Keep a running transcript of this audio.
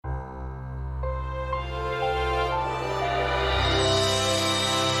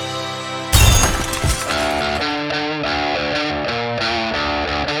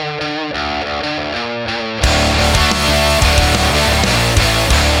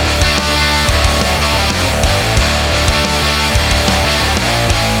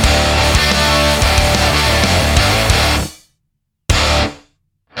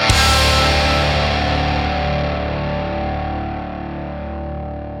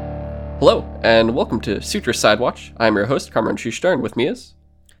Hello, and welcome to Sutro SideWatch. I'm your host, Cameron Schuster, and with me is...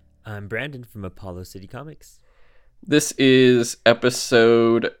 I'm Brandon from Apollo City Comics. This is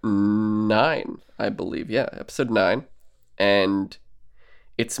episode 9, I believe. Yeah, episode 9. And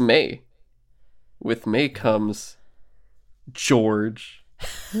it's May. With May comes George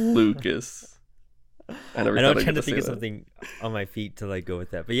Lucas. I know I'm trying to think of something on my feet to go with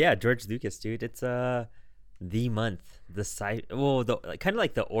that. But yeah, George Lucas, dude. It's the month. Kind of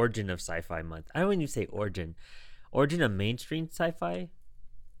like the origin of sci-fi month. I don't even say origin of mainstream sci-fi.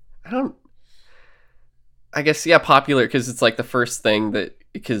 I guess, yeah, popular, because it's like the first thing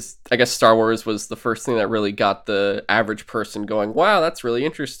because I guess Star Wars was the first thing that really got the average person going, wow, that's really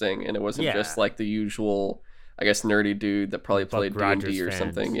interesting. And it wasn't just like the usual, I guess, nerdy dude that probably played D&D or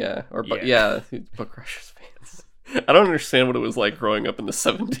something. Yeah. Or, Buck Rogers fans. I don't understand what it was like growing up in the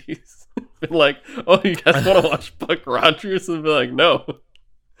 70s. Been like, oh, you guys want to watch Buck Rogers? And be like, no.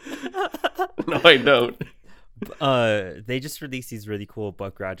 No, I don't. They just released these really cool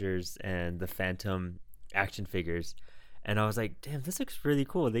Buck Rogers and the Phantom action figures, and I was like, damn, this looks really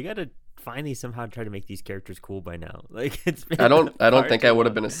cool. They gotta finally somehow try to make these characters cool by now. I don't think I would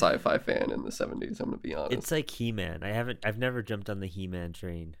have been a sci-fi fan in the 70s. I'm gonna be honest. It's like He-Man. I've never jumped on the He-Man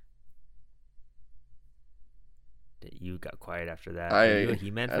train. You got quiet after that. Are you a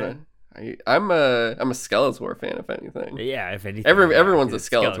He-Man fan? I'm a Skeletor fan, if anything. Yeah, if anything. Everyone's a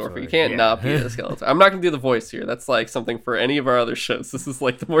Skeletor fan. You can't not be a Skeletor. I'm not gonna do the voice here. That's like something for any of our other shows. This is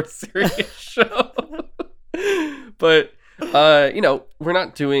like the more serious show. But we're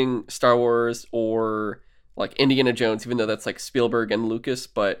not doing Star Wars or like Indiana Jones, even though that's like Spielberg and Lucas,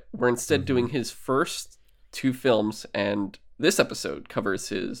 but we're instead doing his first 2 films, and this episode covers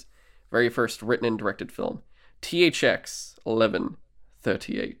his very first written and directed film, THX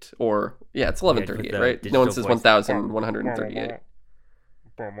 1138, or it's 1138, right? No one says 1138.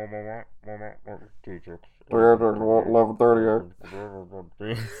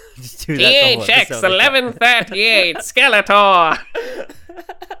 1138. THX 1138 Skeletor.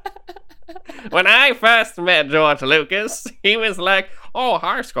 When I first met George Lucas, he was like, "Oh,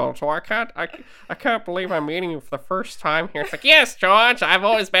 hi, Skeletor. I can't believe I'm meeting you for the first time here." It's like, "Yes, George, I've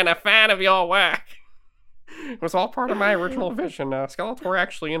always been a fan of your work. It was all part of my original vision. Skeletor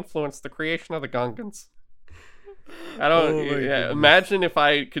actually influenced the creation of the Gungans." Imagine if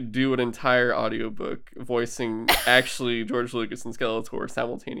I could do an entire audiobook voicing actually George Lucas and Skeletor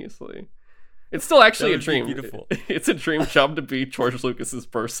simultaneously. It's still actually a dream. Beautiful. It's a dream job to be George Lucas's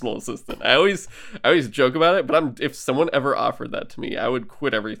personal assistant. I always joke about it, but if someone ever offered that to me, I would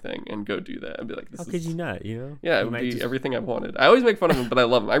quit everything and go do that. I'd be like, "How could you not? Yeah, it would be everything I've wanted." I always make fun of him, but I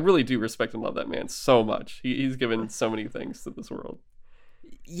love him. I really do respect and love that man so much. He's given so many things to this world.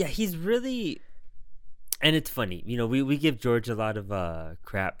 Yeah, he's really. And it's funny, we give George a lot of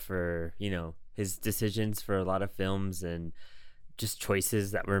crap for, his decisions for a lot of films and just choices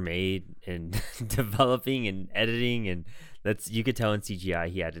that were made in developing and editing. And you could tell in CGI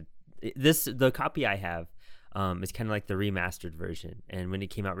he had the copy I have is kind of like the remastered version. And when it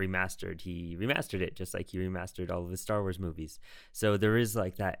came out remastered, he remastered it just like he remastered all of his Star Wars movies. So there is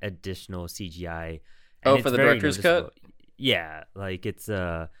like that additional CGI. For the director's cut? Yeah, like it's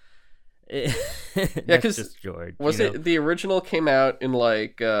because George. Was it the original came out in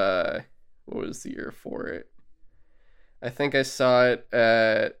like what was the year for it? I think I saw it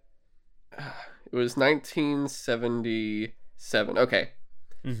at it was 1977. Okay.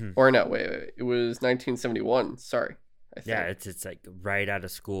 Or no, wait. It was 1971. Sorry. I think. Yeah, it's like right out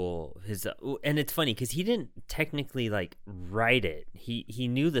of school. And it's funny because he didn't technically like write it. He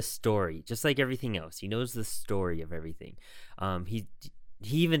knew the story, just like everything else. He knows the story of everything.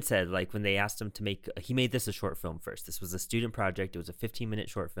 He even said, like, when they asked him to he made this a short film first. This was a student project. It was a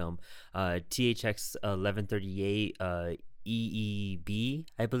 15-minute short film. THX 1138 EEB,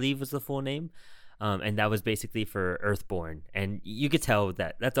 I believe was the full name. And that was basically for Earthborn. And you could tell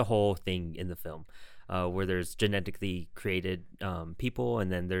that that's a whole thing in the film, where there's genetically created people,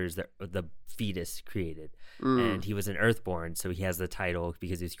 and then there's the fetus created. And he was an Earthborn, so he has the title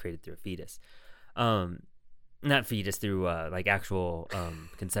because he was created through a fetus. Not fetus, through like actual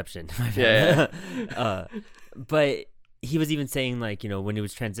conception. But he was even saying, like, when he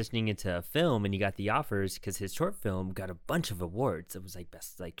was transitioning into a film and he got the offers, because his short film got a bunch of awards. It was like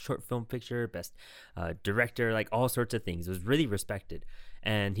best like short film picture, best director, like all sorts of things. It was really respected.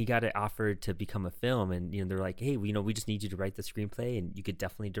 And he got it offered to become a film, and they're like, "Hey, we just need you to write the screenplay, and you could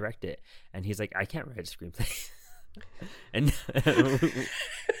definitely direct it." And he's like, "I can't write a screenplay." And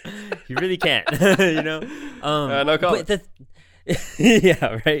you really can't, no comment. But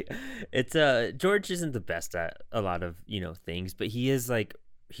yeah, right. It's George isn't the best at a lot of things, but he is like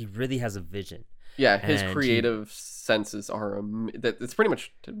he really has a vision. Yeah, his And creative senses are it's pretty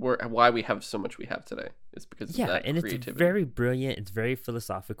much why we have so much we have today. Is because of that and creativity. it's very brilliant. It's very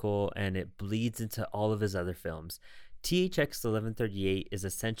philosophical, and it bleeds into all of his other films. THX 1138 is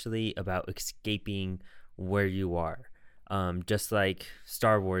essentially about escaping where you are. Just like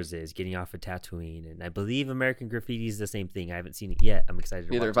Star Wars is getting off of Tatooine, and I believe American Graffiti is the same thing. I haven't seen it yet. I'm excited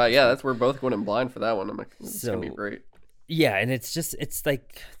to watch it. But yeah, we're both going in blind for that one. I'm like, it's gonna be great. Yeah, and it's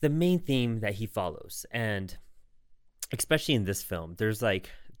like the main theme that he follows, and especially in this film, there's like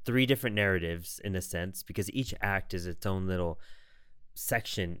 3 different narratives in a sense, because each act is its own little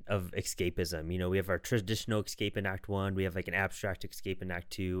section of escapism. You know, we have our traditional escape in Act 1, we have like an abstract escape in Act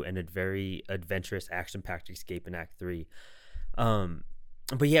 2, and a very adventurous, action-packed escape in Act 3.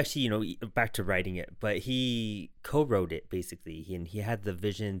 But he actually, you know, back to writing it, but he co-wrote it basically. He had the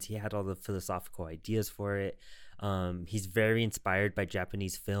visions, he had all the philosophical ideas for it. He's very inspired by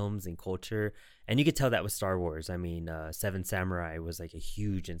Japanese films and culture, and you could tell that with Star Wars. I mean, Seven Samurai was like a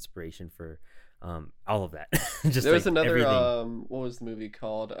huge inspiration for all of that. Just there was like another what was the movie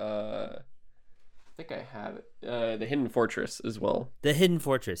called? I think I have it. The Hidden Fortress as well. The Hidden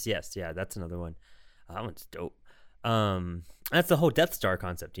Fortress, yes, yeah, that's another one. That one's dope. That's the whole Death Star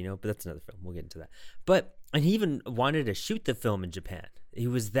concept, you know, but that's another film. We'll get into that. And he even wanted to shoot the film in Japan. He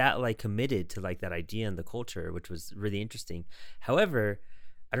was that like committed to like that idea and the culture, which was really interesting. However,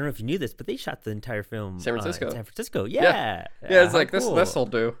 I don't know if you knew this, but they shot the entire film San Francisco. in San Francisco. Yeah. It's like cool. This'll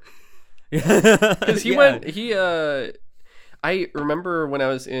do. Because I remember when I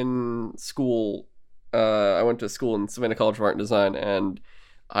was in school, I went to school in Savannah College of Art and Design, and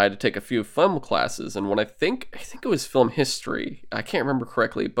I had to take a few film classes, and when I think it was film history, I can't remember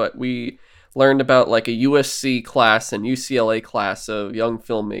correctly, but we learned about like a USC class and UCLA class of young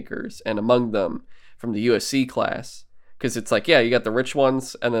filmmakers, and among them from the USC class, because it's like, yeah, you got the rich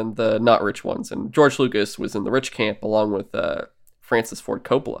ones and then the not rich ones, and George Lucas was in the rich camp along with Francis Ford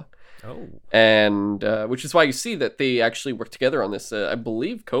Coppola. Oh. And which is why you see that they actually worked together on this. I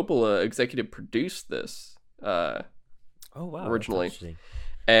believe Coppola executive produced this originally.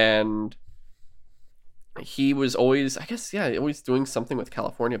 And he was always, I guess, always doing something with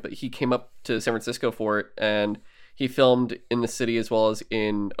California, but he came up to San Francisco for it, and he filmed in the city as well as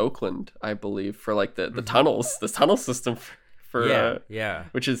in Oakland, I believe, for like the tunnels, the tunnel system for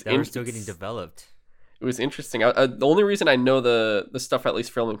which is we're still getting developed. It was interesting. The only reason I know the stuff at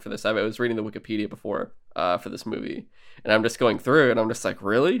least filming for this, I was reading the Wikipedia before for this movie, and I'm just going through it, and I'm just like,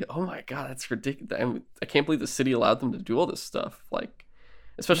 really? Oh my god, that's ridiculous! I can't believe the city allowed them to do all this stuff, like,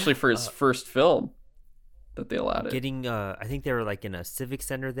 especially for his first film that they allowed it. Getting, I think they were like in a civic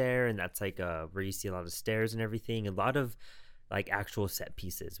center there, and that's like where you see a lot of stairs and everything, a lot of like actual set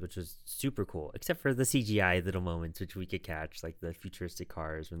pieces, which was super cool, except for the CGI little moments which we could catch, like the futuristic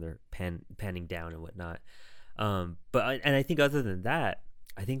cars when they're panning down and whatnot. But I think other than that,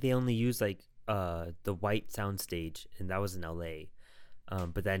 I think they only used like the white soundstage, and that was in LA.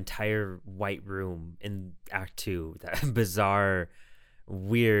 But that entire white room in Act 2, that bizarre,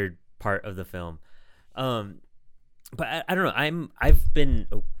 weird part of the film. But I don't know. I've been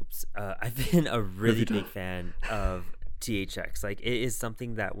a really big fan of THX. Like, it is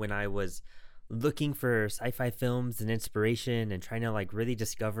something that when I was looking for sci-fi films and inspiration and trying to like really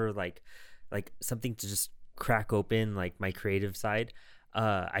discover like something to just crack open like my creative side,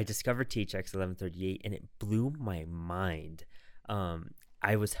 I discovered THX 1138, and it blew my mind.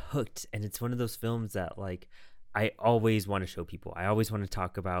 I was hooked, and it's one of those films that like I always want to show people. I always want to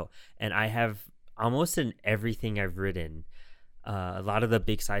talk about, and I have almost in everything I've written, a lot of the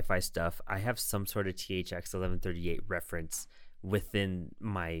big sci-fi stuff, I have some sort of THX 1138 reference within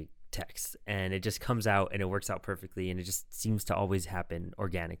my text, and it just comes out and it works out perfectly, and it just seems to always happen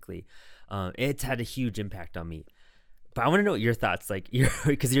organically. It's had a huge impact on me. But I want to know your thoughts, like,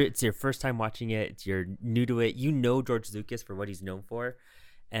 because it's your first time watching it, you're new to it, you know George Lucas for what he's known for,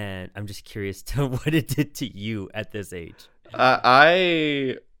 and I'm just curious to what it did to you at this age.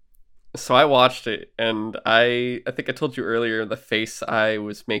 So I watched it, and I think I told you earlier the face I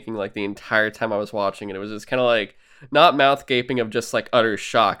was making like the entire time I was watching it. It was just kind of like not mouth gaping of just like utter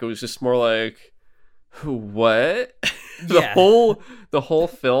shock. It was just more like, what? Yeah. the whole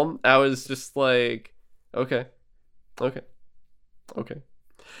film, I was just like, okay.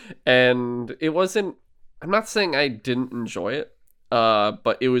 And it wasn't, I'm not saying I didn't enjoy it,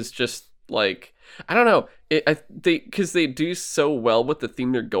 but it was just like, I don't know, because they do so well with the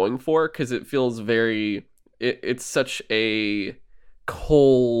theme they're going for, because it feels very, it's such a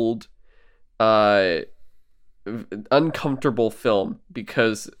cold, uncomfortable film,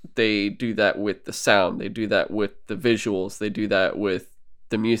 because they do that with the sound, they do that with the visuals, they do that with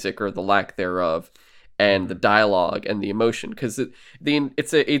the music or the lack thereof, and the dialogue and the emotion, because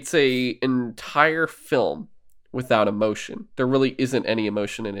it's a entire film without emotion. There really isn't any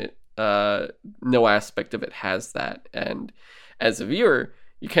emotion in it. No aspect of it has that, and as a viewer,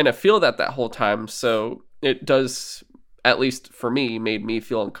 you kind of feel that whole time. So it does, at least for me, made me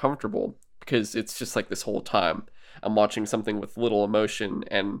feel uncomfortable, because it's just like this whole time I'm watching something with little emotion.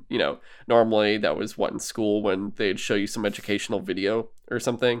 And, you know, normally that was what in school when they'd show you some educational video or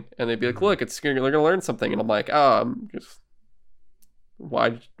something, and they'd be like, look, it's you're gonna learn something, and I'm like, oh, I'm just, why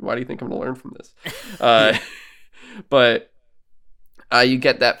do you think I'm gonna learn from this? But you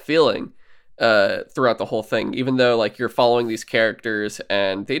get that feeling throughout the whole thing, even though like you're following these characters,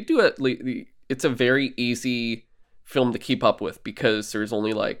 and they do it. It's a very easy film to keep up with, because there's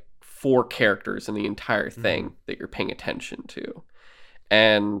only like 4 characters in the entire thing that you're paying attention to,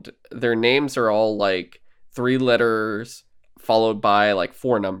 and their names are all like 3 letters followed by like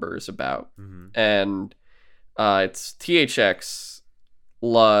 4 numbers about, and it's THX,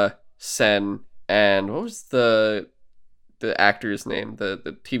 La, Sen, and what was the actor's name,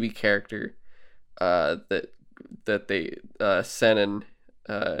 the TV character that they Sen and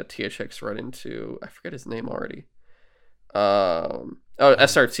THX run into. I forget his name already.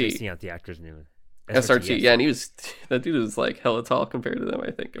 SRT. Spacing out the actor's name. SRT, yes. yeah, and that dude was like hella tall compared to them, I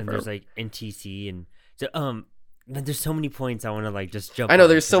think. And there's like NTC, and so there's so many points I want to like just jump. I know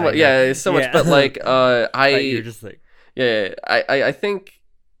there's so much, there's so much, but like you're just like, I think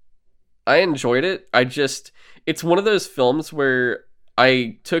I enjoyed it. It's one of those films where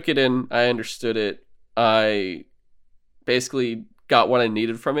I took it in, I understood it, I basically got what I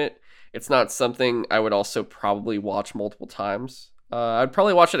needed from it. It's not something I would also probably watch multiple times. I'd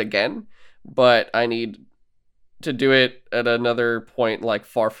probably watch it again, but I need to do it at another point, like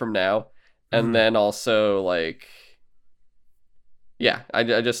far from now. And then also like, I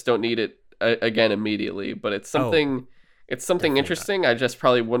just don't need it again immediately, but it's something, interesting. I just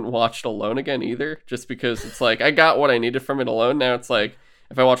probably wouldn't watch it alone again either, just because it's like, I got what I needed from it alone. Now it's like,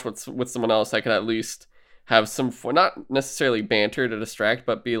 if I watch with someone else, I can at least have some, not necessarily banter to distract,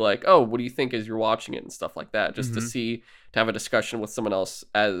 but be like, oh, what do you think as you're watching it and stuff like that, just to have a discussion with someone else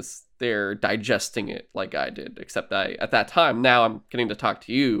as they're digesting it like I did, except at that time, now I'm getting to talk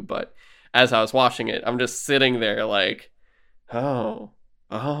to you, but as I was watching it, I'm just sitting there like, oh.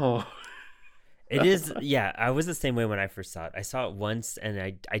 It is, I was the same way when I first saw it. I saw it once, and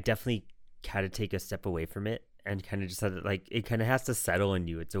I definitely had to take a step away from it and kind of just had like, it kind of has to settle in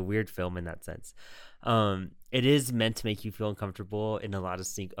you. It's a weird film in that sense. It is meant to make you feel uncomfortable in a lot of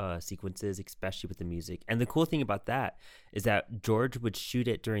sequences, especially with the music. And the cool thing about that is that George would shoot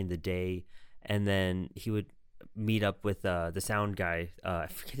it during the day, and then he would meet up with the sound guy. I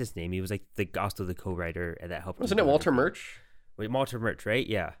forget his name. He was like also the co-writer that helped. Wasn't it Walter Murch? Wait, Walter Murch, right?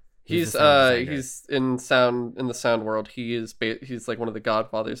 Yeah. He's in the sound world. He's like one of the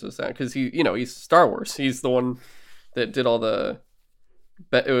godfathers of sound, because he's Star Wars. He's the one that did all the.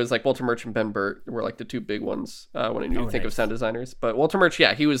 It was like Walter Murch and Ben Burt were like the 2 big ones when you think of sound designers. But Walter Murch,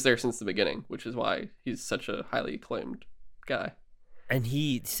 he was there since the beginning, which is why he's such a highly acclaimed guy. And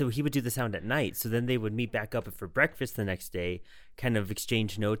he would do the sound at night. So then they would meet back up for breakfast the next day, kind of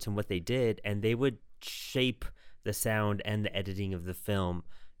exchange notes on what they did, and they would shape the sound and the editing of the film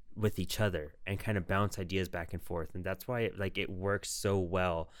with each other and kind of bounce ideas back and forth. And that's why it works so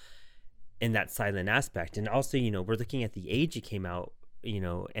well in that silent aspect. And also, we're looking at the age it came out,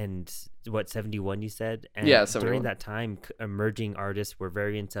 and what, 71 you said? And 71. During that time, emerging artists were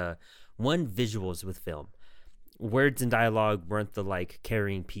very into visuals with film. Words and dialogue weren't the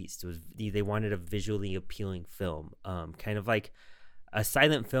carrying piece. It was, they wanted a visually appealing film, kind of like a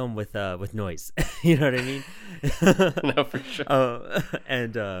silent film with noise. You know what I mean? No, for sure.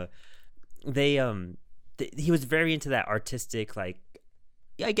 And he was very into that artistic, I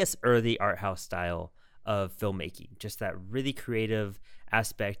guess early art house style of filmmaking, just that really creative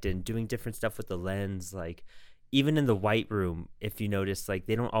aspect and doing different stuff with the lens. Even in the white room, if you notice, they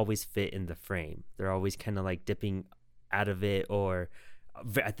don't always fit in the frame. They're always kind of dipping out of it or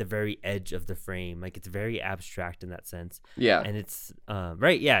at the very edge of the frame. It's very abstract in that sense. Yeah. And it's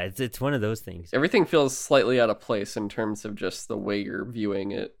right. Yeah. It's one of those things. Everything feels slightly out of place in terms of just the way you're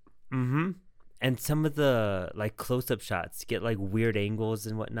viewing it. Mm-hmm. And some of the close-up shots get weird angles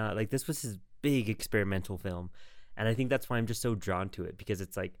and whatnot. This was his big experimental film, and I think that's why I'm just so drawn to it, because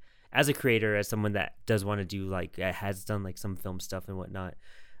it's as a creator, as someone that does want to do has done some film stuff and whatnot,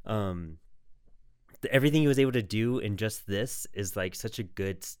 everything he was able to do in just this is such a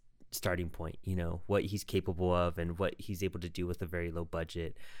good starting point. What he's capable of and what he's able to do with a very low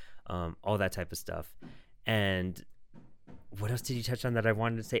budget, all that type of stuff. And what else did you touch on that I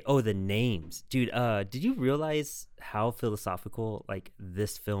wanted to say? Oh, the names, dude. Did you realize how philosophical like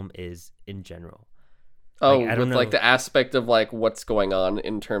this film is in general? Like, Oh, I don't with like know the aspect of like what's going on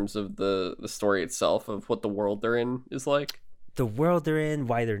in terms of the story itself of what the world they're in is like. the world they're in,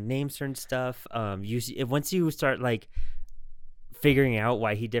 why their names certain stuff. Once you start like figuring out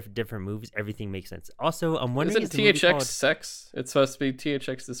why he did different movies, everything makes sense. Also, I'm Is wondering, it is the movie THX called sex? It's supposed to be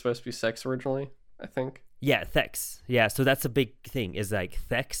THX is supposed to be sex originally, I think. yeah, THX. Yeah, so that's a big thing. Is like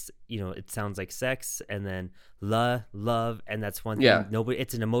THX, it sounds like sex, and then love, and that's one thing. Yeah. Nobody.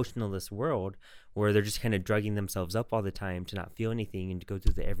 It's an emotionless world where they're just kind of drugging themselves up all the time to not feel anything and to go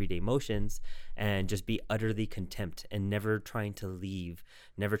through the everyday motions and just be utterly contempt and never trying to leave,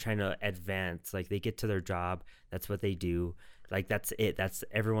 never trying to advance. Like they get to their job, that's what they do. Like that's it. That's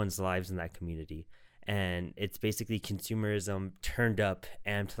everyone's lives in that community. And it's basically consumerism turned up,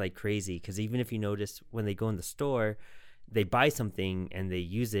 amped like crazy. Because even if you notice when they go in the store, they buy something and they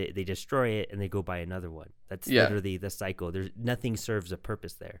use it, they destroy it, and they go buy another one. That's literally the cycle. There's nothing serves a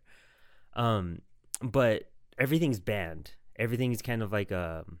purpose there. But everything's banned. Everything's kind of like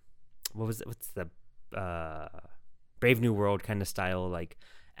what's the Brave New World kind of style like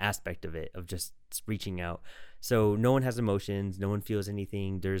aspect of it, of just reaching out. So no one has emotions, no one feels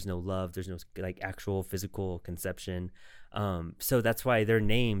anything, there's no love, there's no like actual physical conception. So that's why their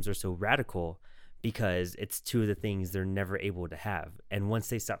names are so radical, because it's two of the things they're never able to have. And once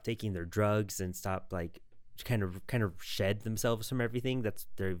they stop taking their drugs and stop like kind of shed themselves from everything that's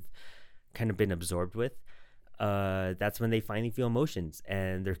they've kind of been absorbed with, that's when they finally feel emotions,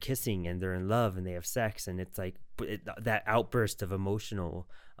 and they're kissing and they're in love and they have sex, and it's like that outburst of emotional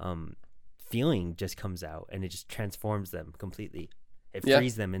feeling just comes out, and it just transforms them completely. It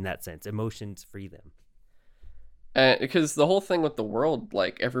frees them in that sense. Emotions free them. Because the whole thing with the world,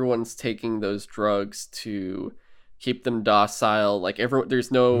 like everyone's taking those drugs to keep them docile. Like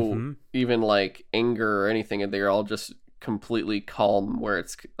there's no even like anger or anything, and they're all just completely calm. Where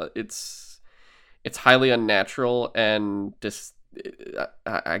it's highly unnatural and just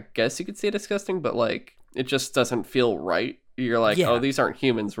I guess you could say disgusting, but like it just doesn't feel right. You're like, oh, these aren't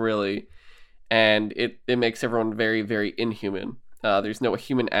humans really, and it makes everyone very, very inhuman. There's no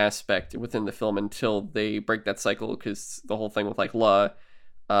human aspect within the film until they break that cycle, because the whole thing with like La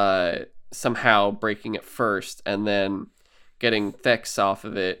somehow breaking it first and then getting THX off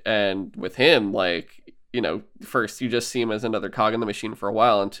of it, and with him, like, first you just see him as another cog in the machine for a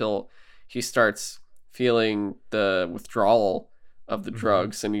while until he starts feeling the withdrawal of the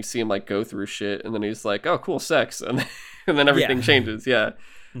drugs, and you see him like go through shit, and then he's like, oh cool, sex, and then everything changes.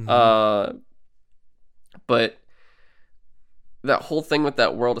 But that whole thing with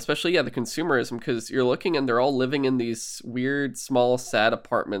that world, especially the consumerism, because you're looking and they're all living in these weird small sad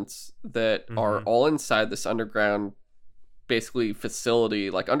apartments that are all inside this underground basically facility,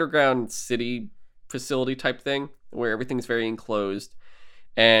 like underground city facility type thing, where everything's very enclosed,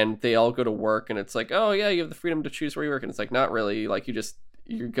 and they all go to work, and it's like, oh yeah, you have the freedom to choose where you work, and it's like, not really. Like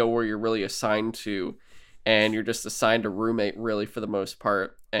you go where you're really assigned to, and you're just assigned a roommate really for the most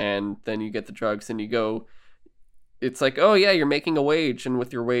part, and then you get the drugs and you go. It's like, oh yeah, you're making a wage, and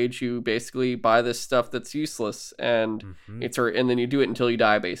with your wage you basically buy this stuff that's useless, and and then you do it until you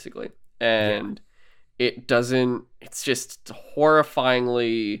die basically. And it's just horrifying,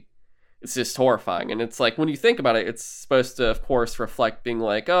 and it's like, when you think about it, it's supposed to of course reflect being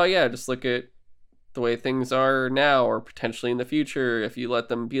like, oh yeah, just look at the way things are now, or potentially in the future if you let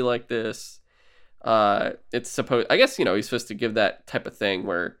them be like this. It's supposed, I guess, he's supposed to give that type of thing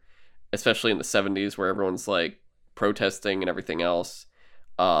where, especially in the 70s where everyone's like protesting and everything else,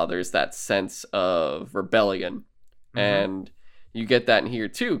 there's that sense of rebellion, and you get that in here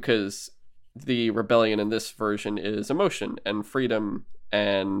too, because the rebellion in this version is emotion and freedom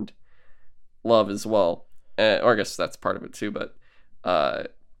and love as well, or I guess that's part of it too, but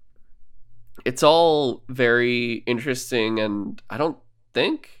it's all very interesting, and I don't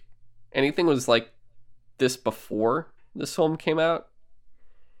think anything was like this before this film came out.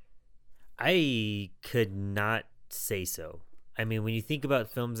 I could not say so. I mean, when you think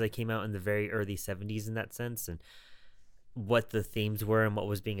about films that came out in the very early 70s in that sense, and what the themes were and what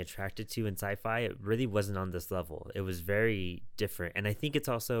was being attracted to in sci-fi, it really wasn't on this level. It was very different. And I think it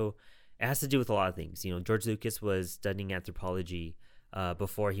has to do with a lot of things. George Lucas was studying anthropology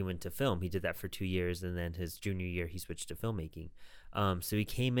before he went to film. He did that for 2 years, and then his junior year he switched to filmmaking. So he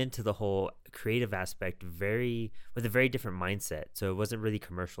came into the whole creative aspect with a very different mindset. So it wasn't really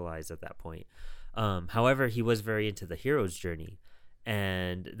commercialized at that point. However, he was very into the hero's journey,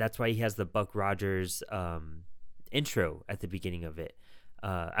 and that's why he has the Buck Rogers intro at the beginning of it.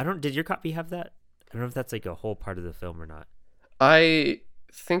 Did your copy have that? I don't know if that's like a whole part of the film or not. I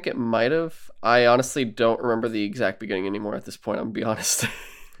think it might have. I honestly don't remember the exact beginning anymore at this point. I'm gonna be honest.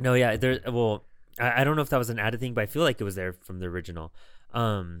 No, yeah, there. Well, I don't know if that was an added thing, but I feel like it was there from the original.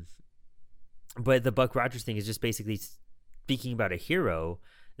 Um, but the Buck Rogers thing is just basically speaking about a hero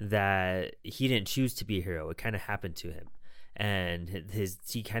that he didn't choose to be a hero. It kind of happened to him, and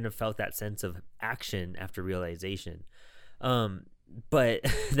he kind of felt that sense of action after realization. But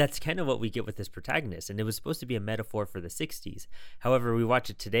that's kind of what we get with this protagonist, and it was supposed to be a metaphor for the 60s. However, we watch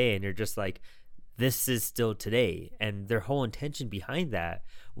it today and you're just like, this is still today. And their whole intention behind that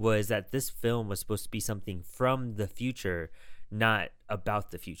was that this film was supposed to be something from the future, not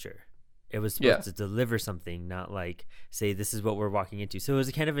about the future. It was supposed to deliver something, not like say this is what we're walking into. So it was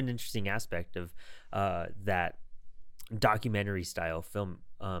kind of an interesting aspect of that documentary style film.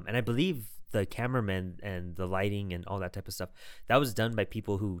 And I believe the cameraman and the lighting and all that type of stuff, that was done by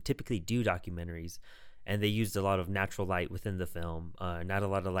people who typically do documentaries, and they used a lot of natural light within the film, not a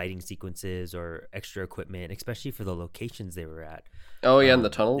lot of lighting sequences or extra equipment, especially for the locations they were at. Oh yeah, and the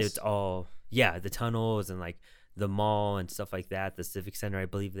tunnels. It's all the tunnels and like the mall and stuff like that, the Civic Center I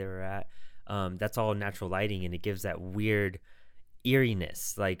believe they were at. That's all natural lighting, and it gives that weird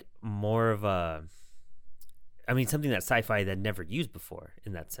eeriness, like more of a, I mean, something that sci-fi that never used before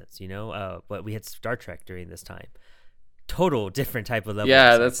in that sense, you know. But we had Star Trek during this time, total different type of level.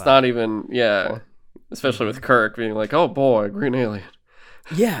 Yeah, that's not even especially with Kirk being like, "Oh boy, green alien."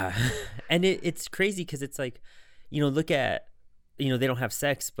 Yeah, and it's crazy because it's like, look at, they don't have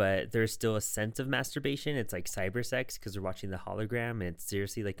sex, but there's still a sense of masturbation. It's like cyber sex because they're watching the hologram, and it's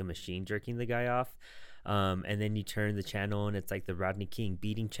seriously like a machine jerking the guy off. And then you turn the channel, and it's like the Rodney King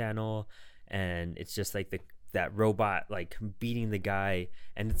beating channel, and it's just like that robot like beating the guy,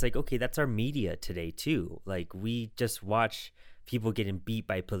 and it's like, okay, that's our media today too. Like we just watch people getting beat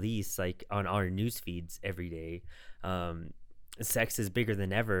by police like on our news feeds every day. Sex is bigger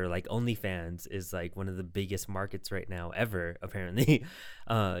than ever. Like OnlyFans is like one of the biggest markets right now ever, apparently.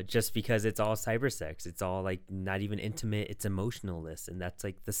 Just because it's all cyber sex, it's all like not even intimate, it's emotionalist, and that's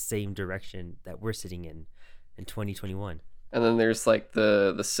like the same direction that we're sitting in 2021. And then there's like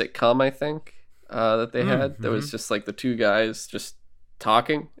the sitcom, I think, that they had that was just like the two guys just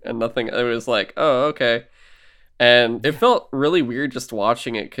talking and nothing. It was like, oh, okay. And it felt really weird just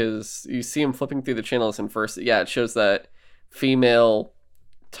watching it because you see him flipping through the channels, and first, it shows that female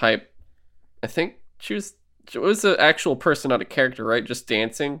type, I think she was an actual person, not a character, right? Just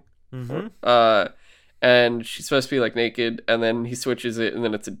dancing. And she's supposed to be like naked, and then he switches it, and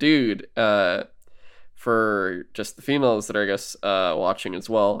then it's a dude, for just the females that are, I guess, watching as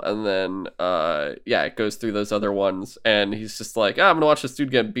well. And then it goes through those other ones, and he's just like, I'm gonna watch this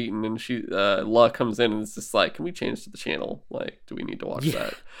dude get beaten, and she La comes in and it's just like, can we change to the channel? Like, do we need to watch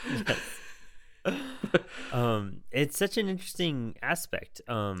that? It's such an interesting aspect,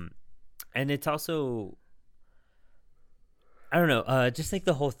 and it's also, I don't know, just like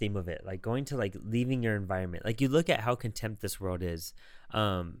the whole theme of it, like going to like leaving your environment. Like you look at how contempt this world is,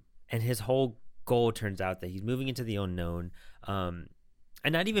 and his whole goal turns out that he's moving into the unknown, and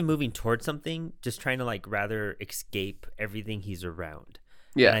not even moving towards something, just trying to like rather escape everything he's around.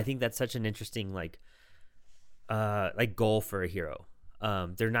 And I think that's such an interesting like goal for a hero.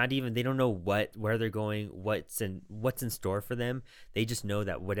 They don't know where they're going, what's in store for them. They just know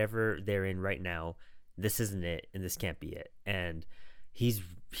that whatever they're in right now, this isn't it, and this can't be it. And he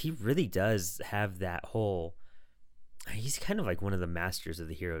really does have that whole, he's kind of like one of the masters of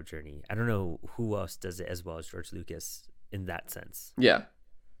the hero journey. I don't know who else does it as well as George Lucas in that sense. Yeah.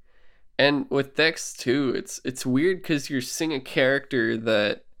 And with Dex too, it's weird because you're seeing a character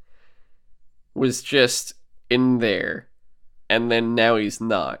that was just in there, and then now he's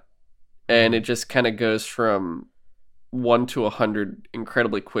not. And it just kind of goes from 1 to 100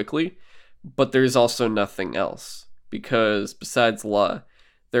 incredibly quickly. But there's also nothing else, because besides La,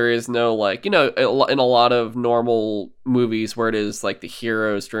 there is no, like, in a lot of normal movies where it is like the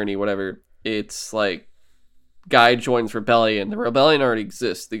hero's journey, whatever, it's like guy joins rebellion. The rebellion already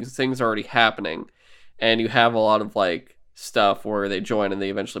exists. These things are already happening. And you have a lot of like stuff where they join and they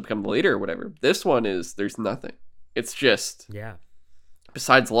eventually become the leader or whatever. This one is, there's nothing. It's just,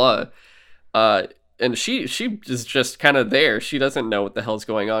 besides La, and she is just kind of there. She doesn't know what the hell's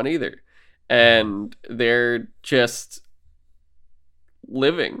going on either. And they're just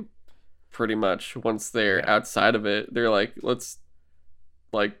living pretty much once they're outside of it. They're like, let's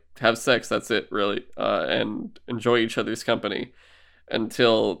like have sex, that's it really, and enjoy each other's company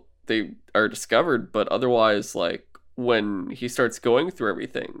until they are discovered. But otherwise, like when he starts going through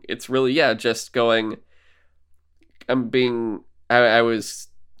everything, it's really just going, I was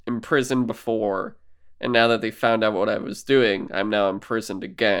imprisoned before, And now that they found out what I was doing, I'm now imprisoned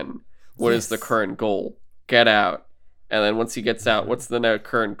again. What is the Yes. current goal? Get out. And then once he gets out, what's the now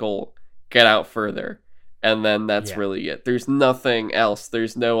current goal? Get out further. And then that's Yeah. really it. There's nothing else.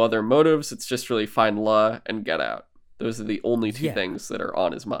 There's no other motives. It's just really find La and get out. Those are the only two Yeah. things that are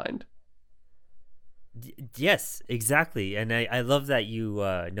on his mind. Yes, exactly. And I love that you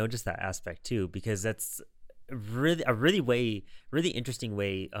noticed that aspect too, because that's really a really interesting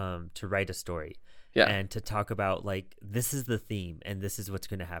way to write a story. Yeah. And to talk about like this is the theme and this is what's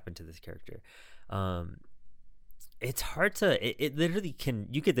going to happen to this character. It's hard to it literally can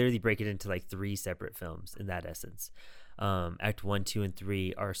you could literally break it into like 3 separate films in that essence. Act 1, 2, and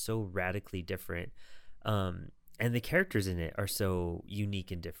 3 are so radically different. And the characters in it are so unique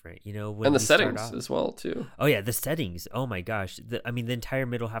and different, you know. When And the we start settings off- as well, too. Oh yeah, the settings. Oh my gosh. I mean, the entire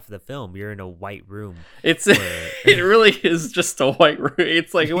middle half of the film, you're in a white room. It's where- it really is just a white room.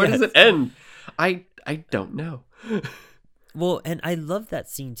 It's like, where does Yes. it end? I don't know. Well, and I love that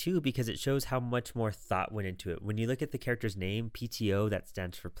scene too because it shows how much more thought went into it. When you look at the character's name, PTO, that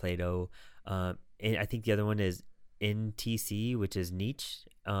stands for Plato. And I think the other one is NTC, which is Nietzsche.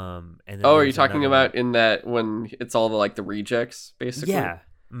 And then Oh, are you there's talking another one- about in that when it's all the rejects, basically? Yeah.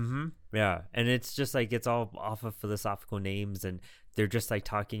 Mm-hmm. Yeah. And it's just like it's all off of philosophical names, and they're just like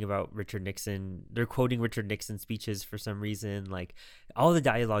talking about Richard Nixon. They're quoting Richard Nixon speeches for some reason. Like all the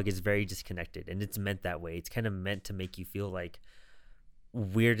dialogue is very disconnected, and it's meant that way. It's kind of meant to make you feel like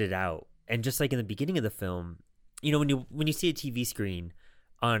weirded out. And just like in the beginning of the film, you know, when you see a TV screen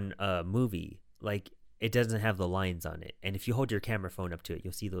on a movie, like it doesn't have the lines on it. And if you hold your camera phone up to it,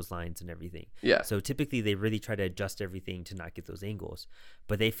 you'll see those lines and everything. Yeah. So typically they really try to adjust everything to not get those angles.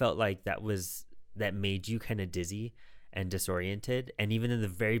 But they felt like that made you kind of dizzy and disoriented. And even in the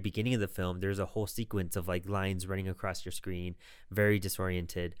very beginning of the film, there's a whole sequence of like lines running across your screen, very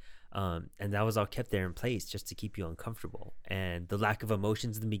disoriented. And that was all kept there in place just to keep you uncomfortable. And the lack of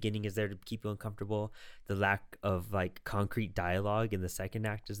emotions in the beginning is there to keep you uncomfortable. The lack of like concrete dialogue in the second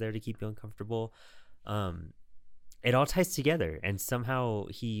act is there to keep you uncomfortable. It all ties together, and somehow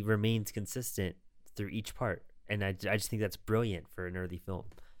he remains consistent through each part. And I just think that's brilliant for an early film.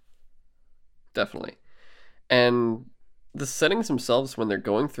 Definitely. And the settings themselves when they're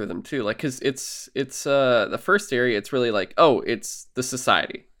going through them too, like, because it's the first area, it's really like, oh, it's the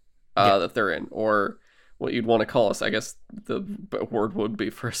society that they're in, or what you'd want to call us. I guess the word would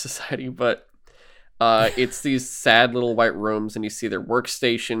be for society, but it's these sad little white rooms, and you see their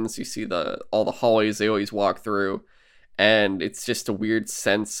workstations, you see all the hallways they always walk through, and it's just a weird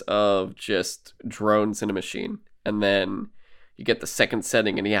sense of just drones in a machine. And then you get the second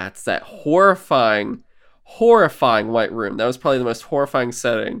setting, and yeah, it's that horrifying white room. That was probably the most horrifying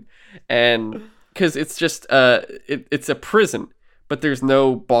setting, and because it's just it's a prison, but there's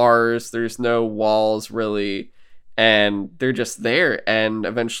no bars, there's no walls really, and they're just there. And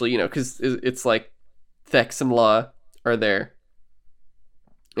eventually, you know, because it's like THX and La are there,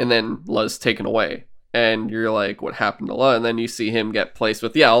 and then La's taken away, and you're like, what happened to La? And then you see him get placed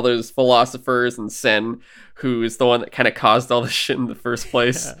with all those philosophers, and Sen, who is the one that kind of caused all this shit in the first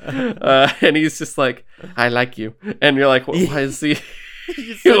place. And he's just like, I like you, and you're like, why is he?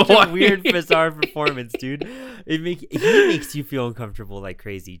 It's such a weird, bizarre performance, dude. He makes you feel uncomfortable like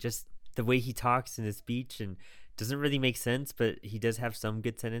crazy. Just the way he talks in his speech, and doesn't really make sense, but he does have some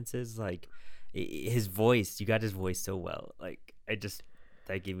good sentences. Like his voice, you got his voice so well. Like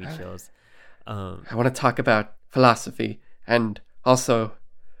that gave me chills. I want to talk about philosophy, and also,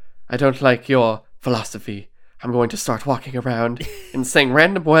 I don't like your philosophy. I'm going to start walking around and saying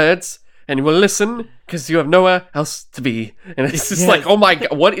random words, and you will listen because you have nowhere else to be. And it's just like, oh my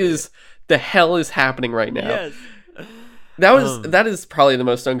god, what is the hell is happening right now? Yes. That is probably the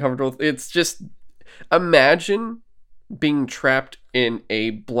most uncomfortable. It's just, imagine being trapped in a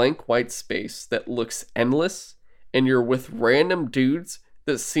blank white space that looks endless, and you're with random dudes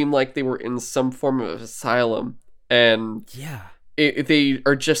that seem like they were in some form of asylum, and they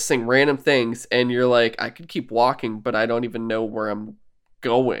are just saying random things, and you're like, I could keep walking, but I don't even know where I'm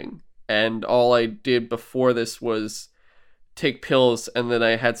going. And all I did before this was take pills, and then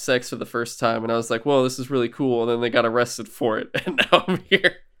I had sex for the first time, and I was like, whoa, this is really cool. And then they got arrested for it, and now I'm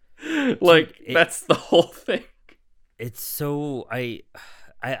here. Like, that's the whole thing. It's so I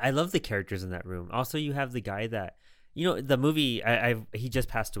love the characters in that room. Also, you have the guy that, you know, the movie he just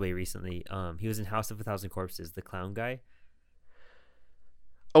passed away recently. He was in House of a Thousand Corpses, the clown guy.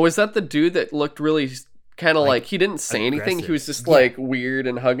 Oh, is that the dude that looked really kind of like he didn't say anything? He was just like weird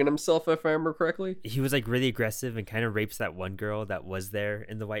and hugging himself, if I remember correctly. He was like really aggressive and kind of rapes that one girl that was there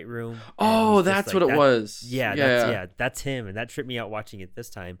in the white room. Oh, that's what it was. Yeah, that's him, and that tripped me out watching it this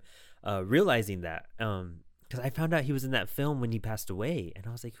time. realizing that, because I found out he was in that film when he passed away, and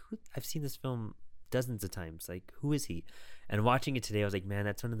I was like, I've seen this film dozens of times. Like, who is he? And watching it today, I was like, man,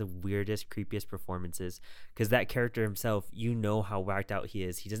 that's one of the weirdest, creepiest performances. Because that character himself, you know how whacked out he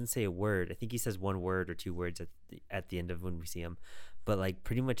is. He doesn't say a word. I think he says one word or two words at the end of when we see him, but like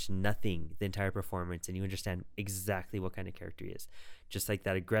pretty much nothing the entire performance, and you understand exactly what kind of character he is. Just like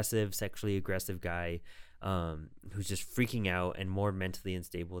that aggressive, sexually aggressive guy, who's just freaking out and more mentally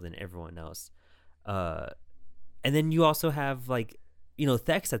unstable than everyone else. And then you also have like,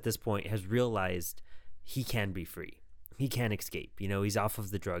 Thex at this point has realized he can be free. He can escape. He's off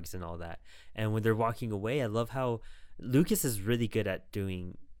of the drugs and all that. And when they're walking away, I love how Lucas is really good at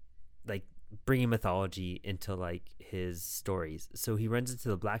doing, like, bringing mythology into like his stories. So he runs into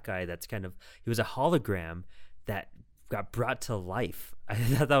the black guy that's he was a hologram that got brought to life. I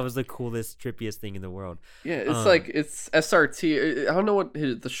thought that was the coolest, trippiest thing in the world. Yeah, it's SRT. I don't know what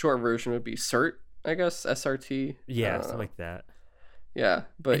the short version would be. CERT, I guess. SRT. Yeah, something like that. Yeah,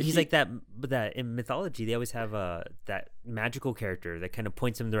 but and he's like that. But that in mythology, they always have that magical character that kind of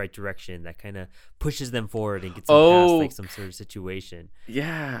points them in the right direction, that kind of pushes them forward and gets them past like some sort of situation.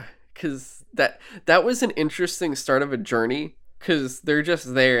 Yeah, because that was an interesting start of a journey. Because they're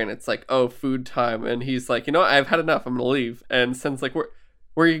just there, and it's like, oh, food time, and he's like, I've had enough. I'm gonna leave. And Sen's like, where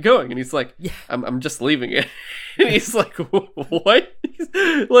are you going? And he's like, yeah, I'm just leaving it. And he's like, what?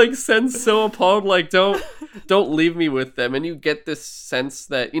 Like, Sen's so appalled, like, don't leave me with them. And you get this sense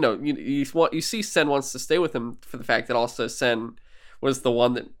that, you see Sen wants to stay with him for the fact that also Sen was the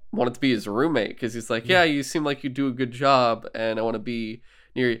one that wanted to be his roommate, because he's like, yeah, you seem like you do a good job, and I want to be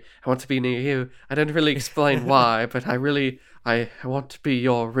near you. I don't really explain why, but I want to be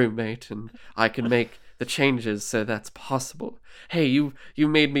your roommate, and I can make the changes so that's possible. Hey, you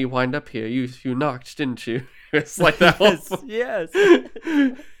made me wind up here. You knocked, didn't you? It's like that. Yes.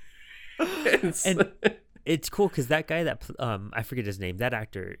 And it's cool because that guy that I forget his name, that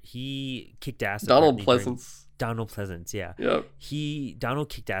actor, he kicked ass. Donald Pleasance. Donald Pleasance, yeah. Yep. Donald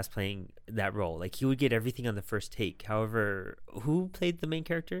kicked ass playing that role. Like, he would get everything on the first take. However, who played the main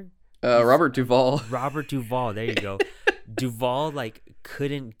character? Robert Duvall. Robert Duvall. There you go. Duvall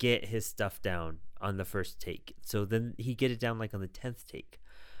couldn't get his stuff down on the first take, so then he get it down like on the 10th take.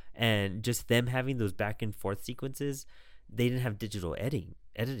 And just them having those back and forth sequences, they didn't have digital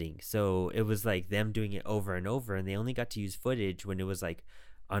editing, so it was like them doing it over and over, and they only got to use footage when it was like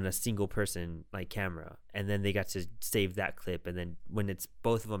on a single person like camera, and then they got to save that clip, and then when it's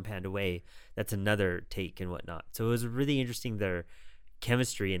both of them panned away, that's another take and whatnot. So it was really interesting, their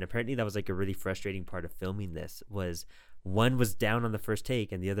chemistry. And apparently that was like a really frustrating part of filming this, was one was down on the first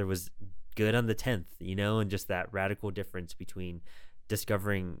take and the other was good on the 10th, and just that radical difference between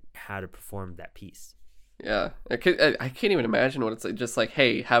discovering how to perform that piece. Yeah, I can't even imagine what it's like. Just like,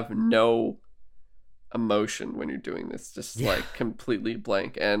 hey, have no emotion when you're doing this, just like completely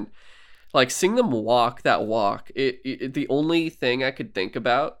blank. And like seeing them walk that walk, it the only thing I could think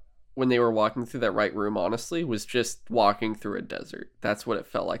about when they were walking through that right room, honestly, was just walking through a desert. That's what it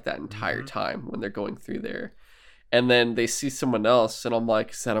felt like that entire time when they're going through there. And then they see someone else, and I'm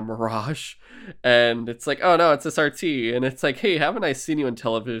like, is that a mirage? And it's like, oh no, it's SRT. And it's like, hey, haven't I seen you on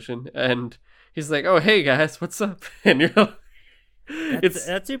television? And he's like, oh, hey guys, what's up? And you're like,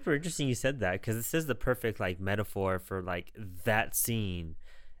 that's super interesting you said that, because this is the perfect like metaphor for like that scene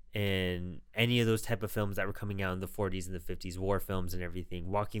in any of those type of films that were coming out in the 40s and the 50s, war films and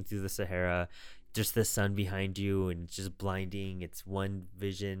everything, walking through the Sahara, just the sun behind you and it's just blinding. It's one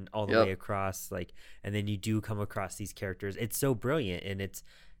vision all the way across, like, and then you do come across these characters. It's so brilliant, and it's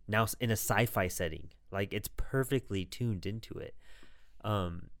now in a sci-fi setting. Like, it's perfectly tuned into it.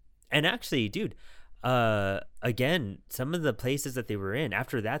 And actually, dude, again, some of the places that they were in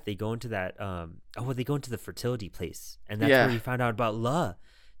after that, they go into that they go into the fertility place, and that's where you found out about La.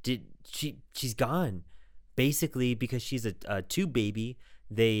 She's gone basically because she's a tube baby.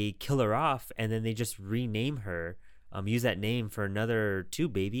 They kill her off, and then they just rename her, use that name for another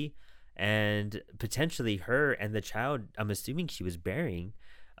tube baby, and potentially her and the child I'm assuming she was bearing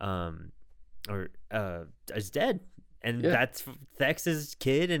is dead. And that's Thex's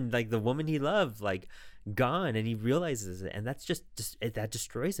kid, and like the woman he loved, like gone, and he realizes it, and that's just that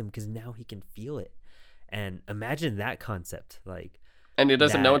destroys him, because now he can feel it. And imagine that concept, like, and he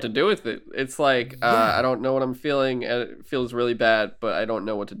doesn't know what to do with it. It's like, I don't know what I'm feeling, and it feels really bad, but I don't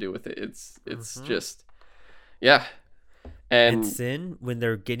know what to do with it. It's just, And Sin, when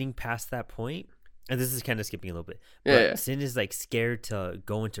they're getting past that point, and this is kind of skipping a little bit, but Sin is like scared to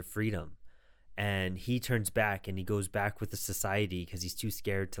go into freedom. and he turns back and he goes back with the society because he's too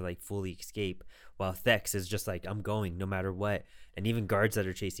scared to like fully escape, while Thex is just like, I'm going no matter what. And even guards that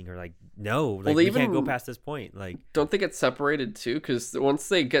are chasing her like, no, like we can't go past this point. Like, don't they get separated too? Because once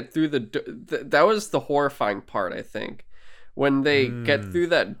they get through that was the horrifying part, I think, when they get through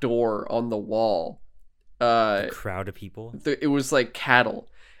that door on the wall. The crowd of people. It was like cattle,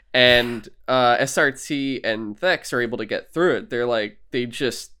 and SRT and Thex are able to get through it. They're like they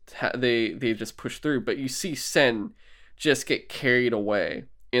just push through, but you see Sen just get carried away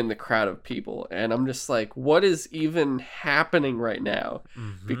in the crowd of people, and I'm just like, what is even happening right now?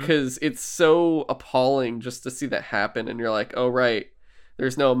 Because it's so appalling just to see that happen, and you're like, oh right,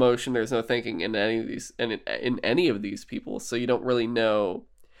 there's no emotion, there's no thinking in any of these, and in any of these people, so you don't really know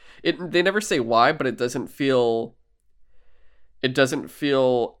it. They never say why, but it doesn't feel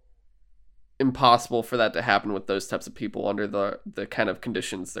impossible for that to happen with those types of people under the kind of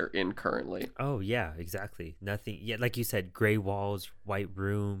conditions they're in currently. Oh yeah, exactly. Nothing. Yeah, like you said, gray walls, white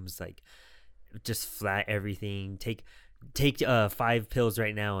rooms, like just flat everything. Take 5 pills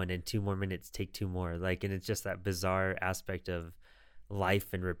right now, and in 2 more minutes, take 2 more. Like, and it's just that bizarre aspect of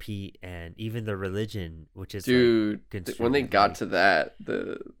life and repeat, and even the religion, which is dude. Like, when they got to that,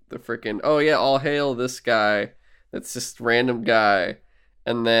 the freaking all hail this guy. That's just random guy.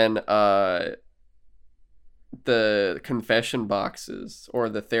 And then the confession boxes or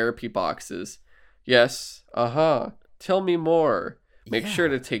the therapy boxes. Yes, tell me more. Make sure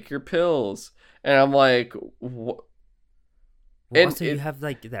to take your pills. And I'm like, what? Well, also, you have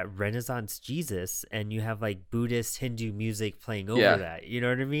like that Renaissance Jesus, and you have like Buddhist Hindu music playing over that. You know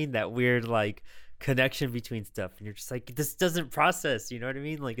what I mean? That weird like connection between stuff, and you're just like, this doesn't process. You know what I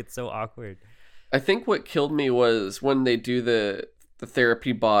mean? Like, it's so awkward. I think what killed me was when they do the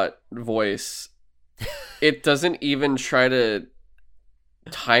therapy bot voice. It doesn't even try to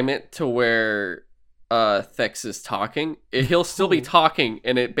time it to where Thex is talking. He'll still be talking,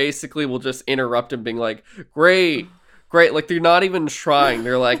 and it basically will just interrupt him being like, great. Like, they're not even trying.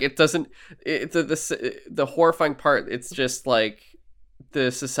 They're like, it doesn't, the horrifying part, it's just like the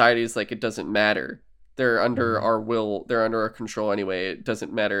society is like, it doesn't matter. They're under our will. They're under our control anyway. It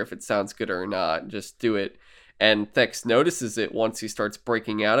doesn't matter if it sounds good or not. Just do it. And Thex notices it once he starts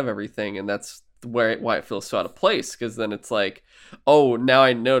breaking out of everything, and that's why it feels so out of place. Because then it's like, oh, now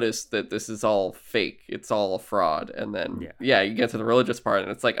I notice that this is all fake. It's all a fraud. And then you get to the religious part,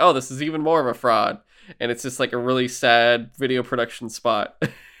 and it's like, oh, this is even more of a fraud. And it's just like a really sad video production spot.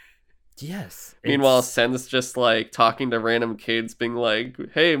 Yes. Meanwhile, Sen's just like talking to random kids, being like,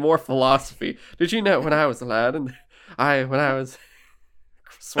 "Hey, more philosophy. Did you know when I was a lad, and when I was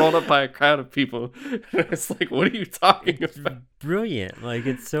swallowed up by a crowd of people?" It's like, what are you talking about? Brilliant. Like,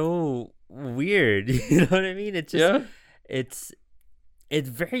 it's so weird. You know what I mean? It's just, it's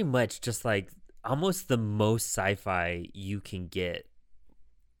very much just like almost the most sci-fi you can get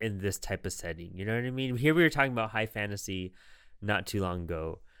in this type of setting. You know what I mean? Here we were talking about high fantasy not too long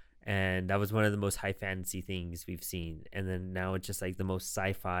ago, and that was one of the most high fantasy things we've seen. And then now it's just like the most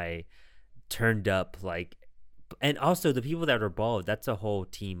sci-fi turned up, like, and also the people that are involved, that's a whole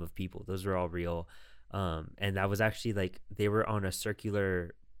team of people. Those are all real. And that was actually like, they were on a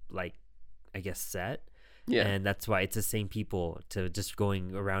circular, like, I guess set. Yeah. And that's why it's the same people to just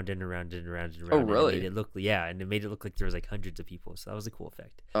going around and around and around and around. Oh, really? And it made it look like there was like hundreds of people. So that was a cool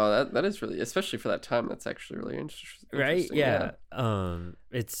effect. Oh, that is really, especially for that time, that's actually really interesting. Right? Yeah.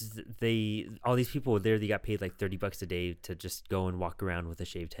 It's all these people there, they got paid like $30 a day to just go and walk around with a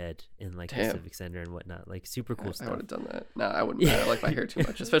shaved head in like the Civic Center and whatnot. Like, super cool stuff. I would have done that. No, I wouldn't. I like my hair too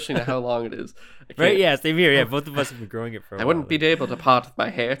much, especially now how long it is. Right? Yeah, same here. Yeah, both of us have been growing it for a while. I wouldn't be able to part with my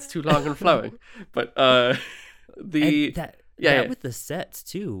hair. It's too long and flowing. But with the sets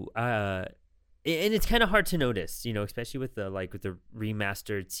too, and it's kind of hard to notice, you know, especially with the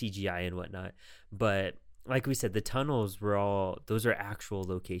remastered CGI and whatnot. But like we said, the tunnels those are actual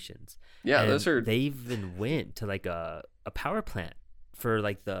locations. Yeah, and those are. They even went to like a power plant for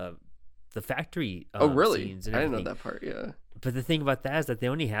like the factory. Oh, really? Scenes and I didn't know that part. Yeah. But the thing about that is that they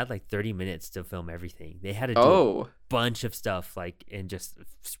only had like 30 minutes to film everything. They had to do a bunch of stuff like in just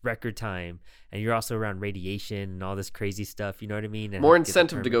record time. And you're also around radiation and all this crazy stuff. You know what I mean? And more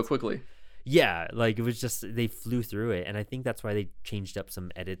incentive to go quickly. Yeah, like it was just, they flew through it. And I think that's why they changed up some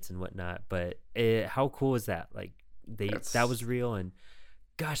edits and whatnot. But how cool is that? Like that was real. And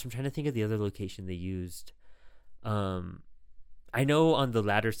gosh, I'm trying to think of the other location they used. I know on the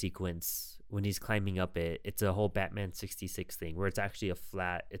ladder sequence, when he's climbing up it's a whole Batman 66 thing where it's actually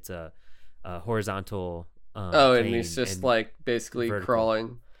it's a horizontal and he's just like basically vertical.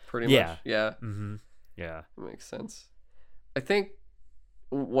 Crawling pretty much. Yeah. Mm-hmm. Yeah. That makes sense. I think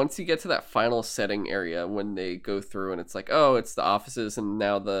once you get to that final setting area when they go through and it's like, oh, it's the offices, and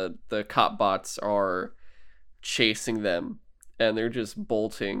now the cop bots are chasing them and they're just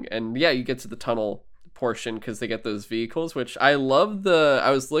bolting, and yeah, you get to the tunnel portion because they get those vehicles, which I love. I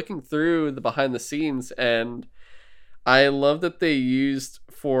was looking through the behind the scenes, and I love that they used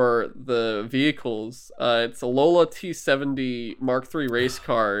for the vehicles. It's a Lola T70 Mark III race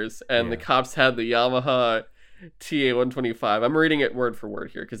cars, and the cops had the Yamaha TA125. I'm reading it word for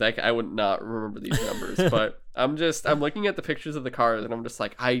word here because I would not remember these numbers, but I'm looking at the pictures of the cars, and I'm just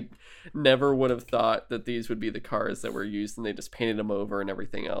like, I never would have thought that these would be the cars that were used, and they just painted them over and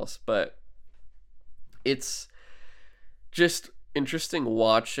everything else. But it's just interesting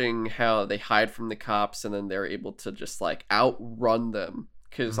watching how they hide from the cops, and then they're able to just like outrun them,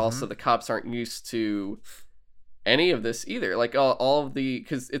 because also the cops aren't used to any of this either. Like all of the,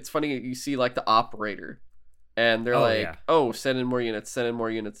 because it's funny, you see like the operator, and they're oh, send in more units, send in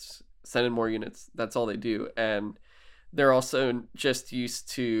more units, send in more units. That's all they do. And they're also just used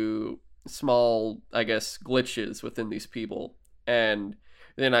to small, I guess, glitches within these people, and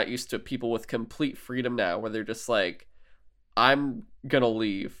they're not used to people with complete freedom now, where they're just like, I'm gonna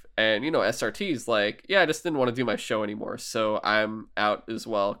leave. And SRT's like, yeah, I just didn't want to do my show anymore, so I'm out as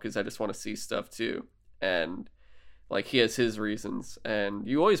well because I just want to see stuff too. And like, he has his reasons, and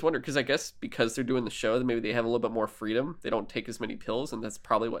you always wonder, because I guess because they're doing the show, then maybe they have a little bit more freedom. They don't take as many pills, and that's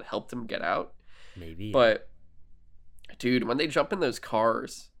probably what helped him get out. Maybe. But dude, when they jump in those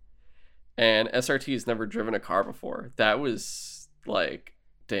cars, and SRT has never driven a car before, that was like,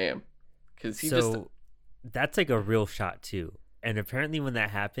 damn, because that's like a real shot too. And apparently when that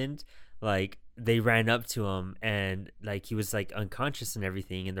happened, like, they ran up to him, and like he was like unconscious and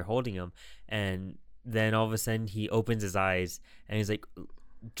everything, and they're holding him, and then all of a sudden he opens his eyes and he's like,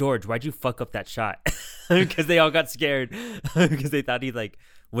 George, why'd you fuck up that shot? Because they all got scared because they thought he like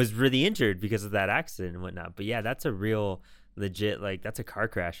was really injured because of that accident and whatnot. But yeah, that's a real legit, like, that's a car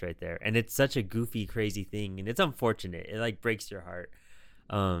crash right there, and it's such a goofy, crazy thing, and it's unfortunate. It like breaks your heart.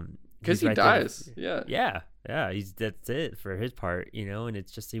 Because he dies. That's it for his part, and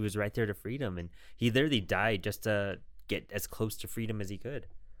it's just, he was right there to freedom, and he literally died just to get as close to freedom as he could.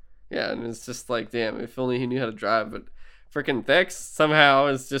 Yeah, and it's just like, damn, if only he knew how to drive. But freaking THX somehow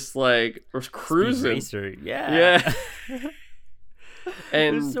is just like, we're cruising. Racer. Yeah.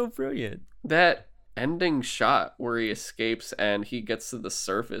 And it's so brilliant. That ending shot where he escapes and he gets to the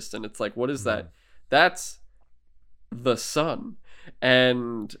surface, and it's like, what is that? That's the sun.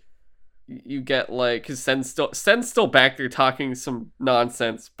 And you get like, because Sen's still back there talking some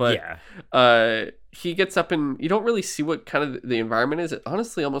nonsense, but he gets up, and you don't really see what kind of the environment is. It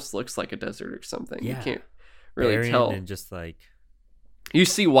honestly almost looks like a desert or something. You can't really tell, and just like, you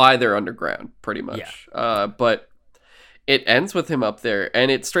see why they're underground pretty much. But it ends with him up there,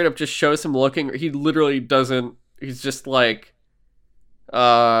 and it straight up just shows him looking. He literally doesn't, he's just like,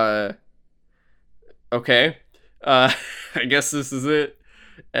 okay, I guess this is it.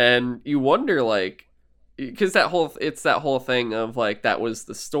 And you wonder, like, because it's that whole thing of like, that was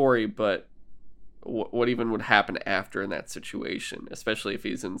the story, but what even would happen after in that situation, especially if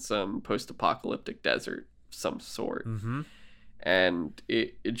he's in some post-apocalyptic desert of some sort. And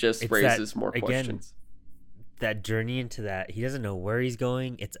it just raises more questions. That journey into that, he doesn't know where he's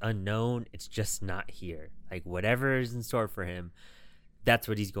going. It's unknown. It's just not here. Like, whatever is in store for him, that's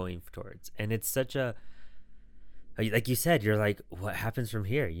what he's going towards. And it's such a, like you said, you're like, what happens from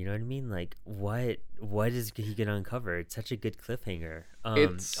here? You know what I mean? Like, what is he gonna uncover? It's such a good cliffhanger.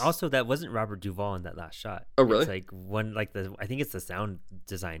 Also, that wasn't Robert Duvall in that last shot. Oh, really? It's like one, like I think it's the sound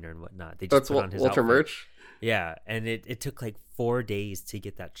designer and whatnot. They just put on his Walter Murch. Yeah, and it took like 4 days to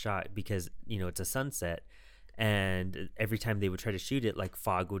get that shot because it's a sunset, and every time they would try to shoot it, like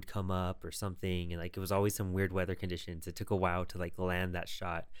fog would come up or something, and like it was always some weird weather conditions. It took a while to like land that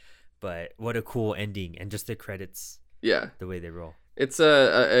shot. But what a cool ending, and just the credits, the way they roll. It's I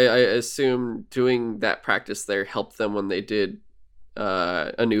assume doing that practice there helped them when they did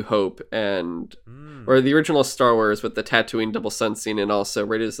A New Hope and or the original Star Wars with the Tatooine double sun scene, and also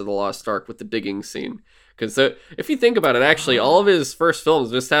Raiders of the Lost Ark with the digging scene. Because if you think about it, actually, all of his first films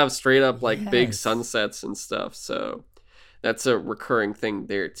just have straight up like big sunsets and stuff. So that's a recurring thing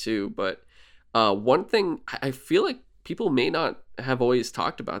there too. But one thing I feel like people may not have always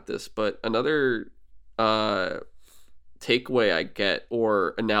talked about this, but another takeaway I get,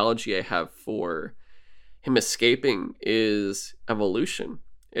 or analogy I have for him escaping, is evolution.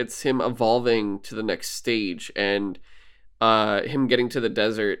 It's him evolving to the next stage, and him getting to the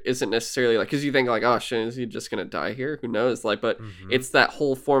desert isn't necessarily like, because you think like, oh shit, is he just gonna die here? Who knows? Like, but it's that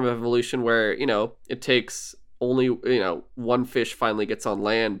whole form of evolution where it takes only, one fish finally gets on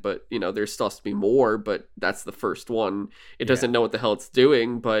land, but, there's still has to be more, but that's the first one. It doesn't know what the hell it's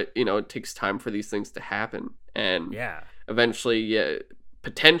doing, but, it takes time for these things to happen. And eventually,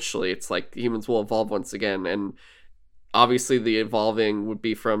 potentially, it's like humans will evolve once again. And obviously the evolving would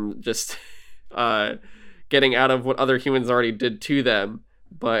be from just getting out of what other humans already did to them.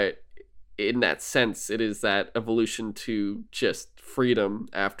 But in that sense, it is that evolution to just freedom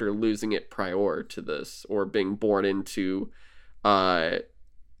after losing it prior to this, or being born into a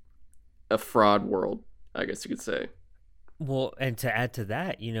fraud world, I guess you could say. Well, and to add to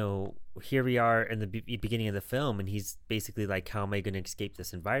that, here we are in the beginning of the film, and he's basically like, how am I going to escape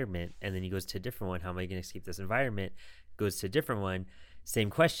this environment? And then he goes to a different one. How am I going to escape this environment? Goes to a different one. Same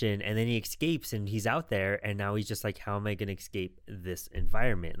question. And then he escapes and he's out there. And now he's just like, how am I going to escape this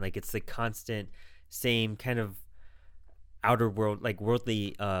environment? Like, it's the constant same kind of outer world, like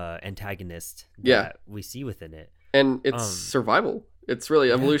worldly antagonist that we see within it. And it's survival. It's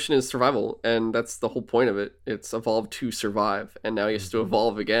really, evolution is survival, and that's the whole point of it. It's evolved to survive, and now he has to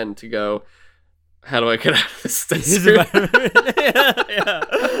evolve again to go, how do I get out of this desert?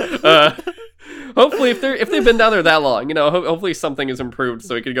 Hopefully, if they've been down there that long, hopefully something is improved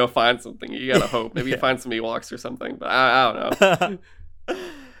so he could go find something. You gotta hope. Maybe find some Ewoks or something, but I don't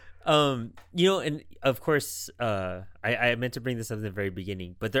know. And of course, I meant to bring this up in the very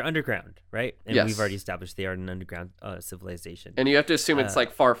beginning, but they're underground, right? And we've already established they are an underground civilization. And you have to assume it's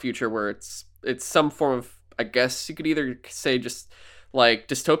like far future, where it's some form of, I guess you could either say just like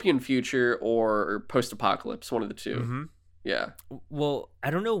dystopian future or post-apocalypse, one of the two. Mm-hmm. Yeah. Well, I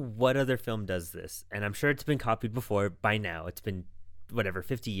don't know what other film does this, and I'm sure it's been copied before by now. It's been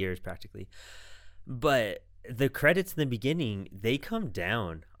 50 years practically, but the credits in the beginning, they come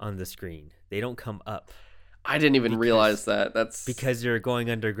down on the screen. They don't come up. I didn't even realize that. That's because you're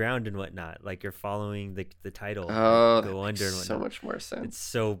going underground and whatnot. Like, you're following the title. Oh, go under and whatnot. So much more sense. It's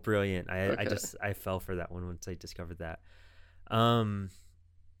so brilliant. I fell for that one once I discovered that. Man,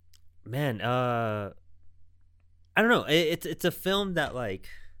 I don't know. It's a film that, like,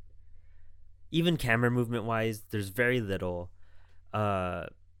 even camera movement wise, there's very little.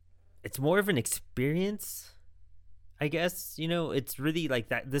 It's more of an experience, I guess. It's really like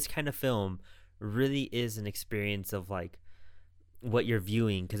that. This kind of film really is an experience of like what you're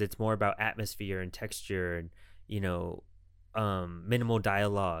viewing, because it's more about atmosphere and texture and minimal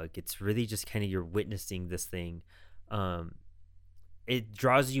dialogue. It's really just kind of, you're witnessing this thing. It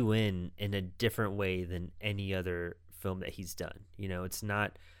draws you in a different way than any other film that he's done. It's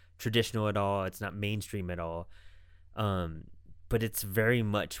not traditional at all. It's not mainstream at all. But it's very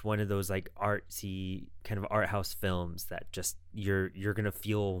much one of those like artsy kind of art house films that just you're gonna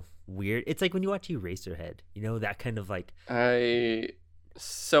feel weird. It's like when you watch Eraserhead, that kind of like.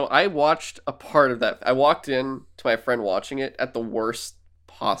 So I watched a part of that. I walked in to my friend watching it at the worst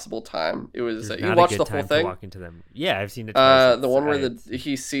possible time. It was you watched the whole thing. Walk into them. Yeah, I've seen it twice. The one where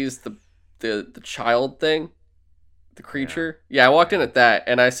he sees the child thing, the creature. Yeah, I walked in at that,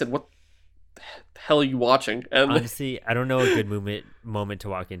 and I said, "What the hell are you watching?" And honestly, I don't know a good moment to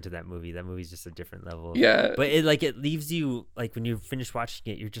walk into that movie. That movie's just a different level. Yeah, but it leaves you, like, when you finish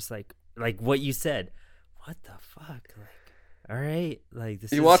watching it, you're just like what you said. What the fuck? Like, all right, like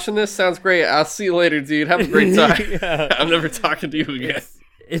this. You watching this? Sounds great. I'll see you later, dude. Have a great time. I'm never talking to you again.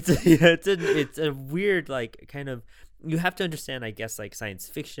 It's a weird, like, kind of, you have to understand, I guess, like science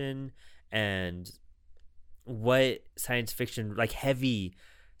fiction and what science fiction, like heavy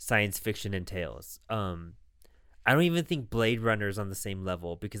science fiction, entails. I don't even think Blade Runner is on the same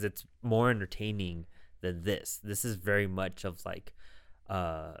level, because it's more entertaining than this. This is very much of like,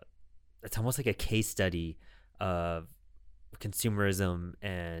 it's almost like a case study of consumerism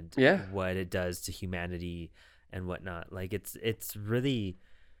and what it does to humanity and whatnot. Like, it's really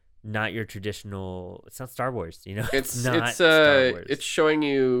not your traditional. It's not Star Wars, It's not Star Wars. It's showing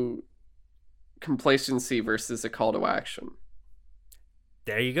you complacency versus a call to action.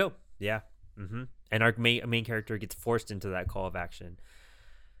 There you go. Yeah. Mm-hmm. And our main character gets forced into that call of action.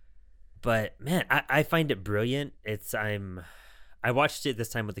 But man, I find it brilliant. I watched it this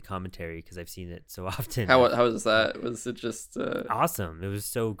time with the commentary because I've seen it so often. How was that? Was it just awesome? It was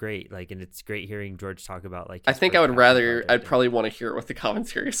so great. Like, and it's great hearing George talk about, like, I think I'd probably want to hear it with the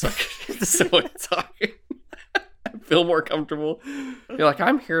commentary so I could hear someone talking. I feel more comfortable. Be like,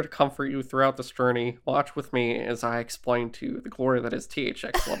 I'm here to comfort you throughout this journey. Watch with me as I explain to you the glory that is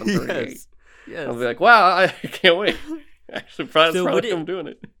THX 1138. Yes. I'll be like, wow, I can't wait. Actually, probably I'm doing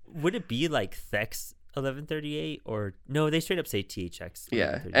it. Would it be like THX 1138 or no? They straight up say THX.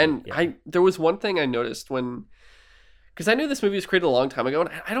 Yeah, and there was one thing I noticed when, because I knew this movie was created a long time ago, and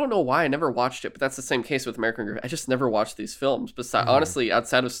I don't know why I never watched it, but that's the same case with American Graffiti. I just never watched these films. Besides, honestly,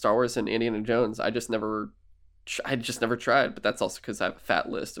 outside of Star Wars and Indiana Jones, I just never tried. But that's also because I have a fat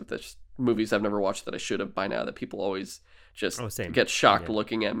list of the movies I've never watched that I should have by now, that people always just get shocked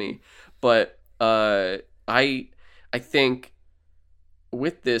looking at me. But I think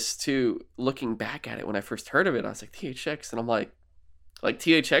with this too, looking back at it, when I first heard of it, I was like, THX, and I'm like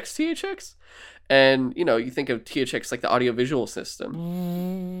THX? And, you know, you think of THX like the audiovisual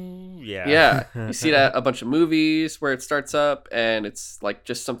system. Yeah. You see that a bunch of movies where it starts up and it's like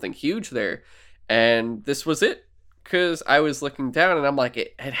just something huge there. And this was it. Because I was looking down and I'm like,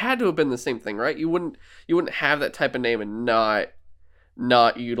 it had to have been the same thing, right? You wouldn't have that type of name and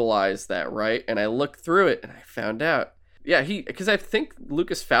not utilize that, right? And I looked through it and I found out. Yeah, because I think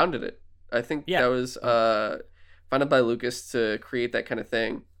Lucas founded it. I think that was founded by Lucas to create that kind of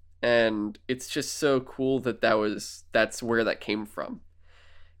thing. And it's just so cool that's where that came from.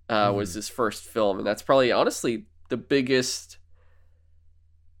 Was his first film, and that's probably honestly the biggest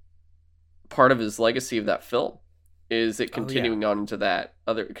part of his legacy of that film. Is it continuing on into that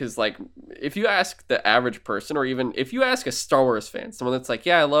other? Because like, if you ask the average person, or even if you ask a Star Wars fan, someone that's like,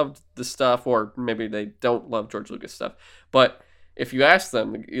 yeah, I loved the stuff, or maybe they don't love George Lucas stuff, but if you ask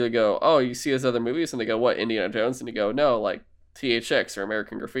them, you go, oh, you see his other movies, and they go, what, Indiana Jones? And you go, no, like THX or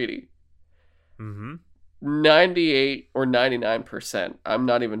American Graffiti. 98 or 99%. I'm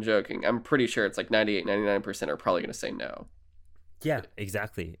not even joking. I'm pretty sure it's like 98, 99% are probably going to say no. Yeah,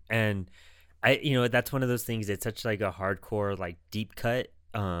 exactly. And that's one of those things. It's such like a hardcore, like deep cut.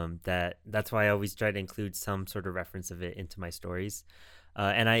 That's why I always try to include some sort of reference of it into my stories.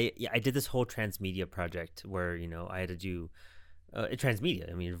 And I did this whole transmedia project where, I had to do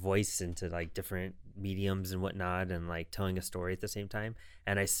transmedia. I mean, voice into like different mediums and whatnot, and like telling a story at the same time.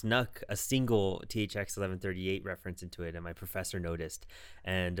 And I snuck a single THX 1138 reference into it, and my professor noticed.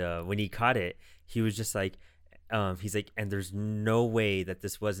 And when he caught it, he was just like, he's like, and there's no way that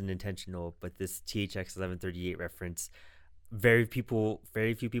this wasn't intentional, but this THX 1138 reference, very few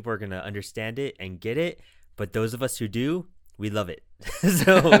people are gonna understand it and get it, but those of us who do, we love it.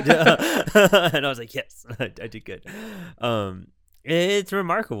 So and I was like, yes, I did good. It's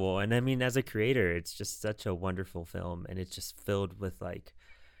remarkable, and I mean, as a creator, it's just such a wonderful film, and it's just filled with like,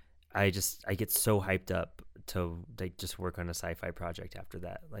 I get so hyped up to like just work on a sci-fi project after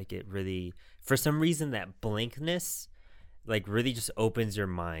that. Like, it really, for some reason, that blankness like really just opens your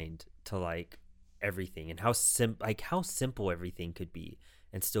mind to like everything, and how simple everything could be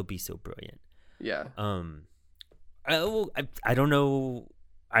and still be so brilliant. Yeah. I don't know.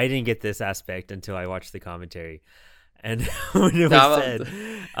 I didn't get this aspect until I watched the commentary, and when it was said,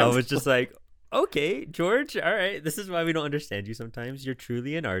 I was just like, okay, George, all right, this is why we don't understand you sometimes. You're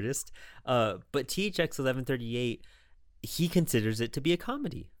truly an artist. But THX 1138, he considers it to be a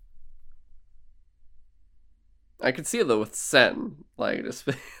comedy. I could see it though with Sen, like just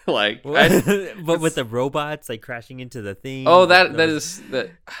like, but with the robots like crashing into the thing. Oh,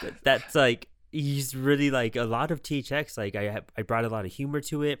 that's like, he's really like a lot of THX. Like I brought a lot of humor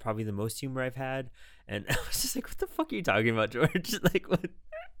to it, probably the most humor I've had, and I was just like, what the fuck are you talking about, George? Like, what?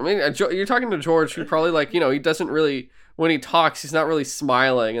 I mean, you're talking to George, who probably like, he doesn't really, when he talks, he's not really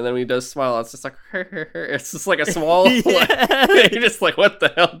smiling, and then when he does smile, it's just like, it's just like a small, like, you're just like, what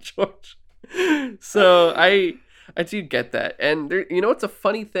the hell, George? So I do get that, and there, it's a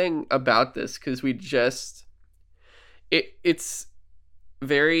funny thing about this, because it's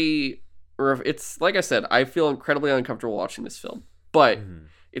very, it's like I said, I feel incredibly uncomfortable watching this film, but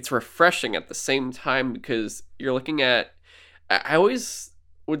it's refreshing at the same time, because you're looking at, I always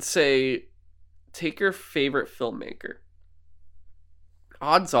would say, take your favorite filmmaker.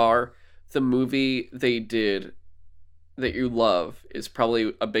 Odds are the movie they did that you love is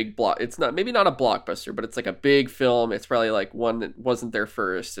probably a big block. It's maybe not a blockbuster, but it's like a big film. It's probably like one that wasn't there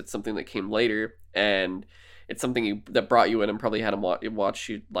first. It's something that came later, and it's something that brought you in and probably had them watch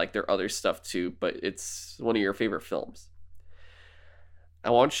you like their other stuff too. But it's one of your favorite films. I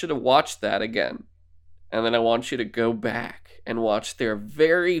want you to watch that again, and then I want you to go back and watch their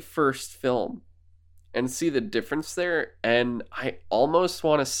very first film and see the difference there. And I almost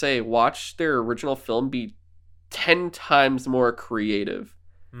want to say, watch their original film be 10 times more creative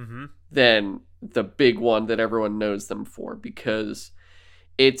than the big one that everyone knows them for, because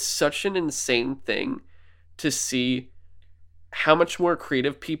it's such an insane thing to see how much more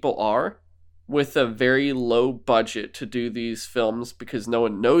creative people are with a very low budget to do these films, because no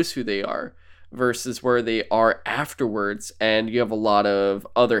one knows who they are, versus where they are afterwards, and you have a lot of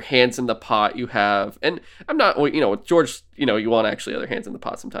other hands in the pot. You have, and I'm not, with George, you want actually other hands in the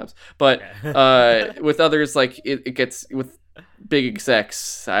pot sometimes, but with others, like it gets with big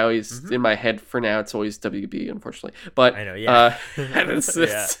execs. I always in my head for now it's always WB, unfortunately, but I know, yeah.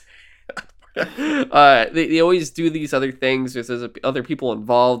 They always do these other things. There's other people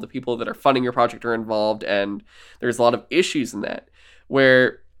involved. The people that are funding your project are involved, and there's a lot of issues in that.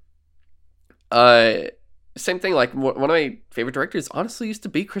 Where, same thing. Like one of my favorite directors, honestly, used to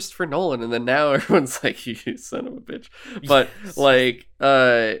be Christopher Nolan, and then now everyone's like, "You son of a bitch." But like,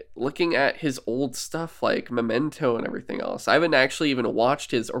 looking at his old stuff, like Memento and everything else, I haven't actually even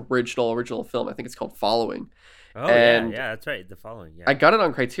watched his original film. I think it's called Following. Oh, yeah, that's right. The Following. Yeah, I got it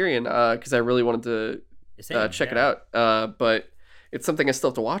on Criterion because I really wanted to check it out. But it's something I still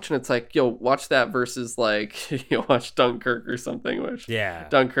have to watch, and it's like, watch that versus like watch Dunkirk or something. Which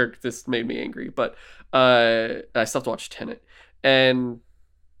Dunkirk just made me angry, but I still have to watch Tenet. And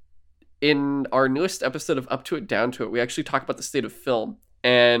in our newest episode of Up to It, Down to It, we actually talk about the state of film,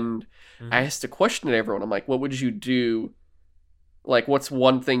 and I asked a question to everyone. I'm like, what would you do? Like, what's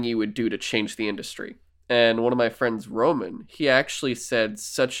one thing you would do to change the industry? And one of my friends, Roman, he actually said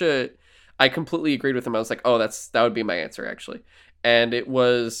I completely agreed with him. I was like, that would be my answer, actually. And it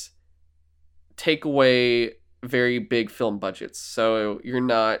was take away very big film budgets. So you're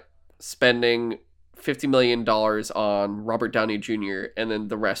not spending $50 million on Robert Downey Jr. and then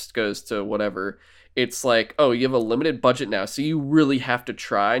the rest goes to whatever. It's like, you have a limited budget now. So you really have to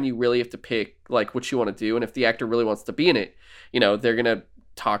try, and you really have to pick like what you want to do. And if the actor really wants to be in it, they're going to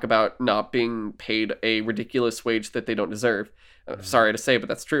talk about not being paid a ridiculous wage that they don't deserve. Sorry to say, but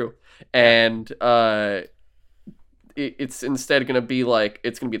that's true. And it's instead going to be like,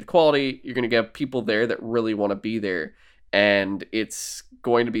 it's going to be the quality. You're going to get people there that really want to be there, and it's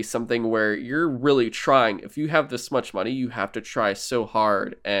going to be something where you're really trying. If you have this much money, you have to try so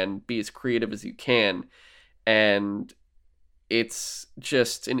hard and be as creative as you can. And it's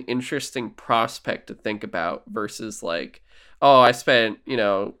just an interesting prospect to think about versus like, I spent,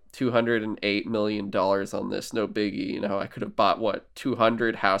 $208 million on this. No biggie. I could have bought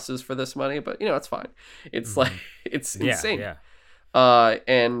 200 houses for this money, but it's fine. It's like, it's insane. Yeah.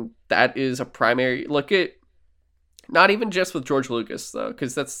 And that is a primary look at, not even just with George Lucas though,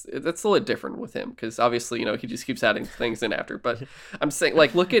 because that's a little different with him. Because obviously, he just keeps adding things in after. But I'm saying,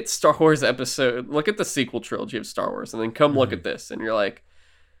 like, look at Star Wars look at the sequel trilogy of Star Wars, and then come look at this, and you're like,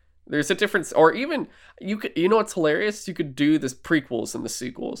 there's a difference. Or even what's hilarious? You could do this prequels and the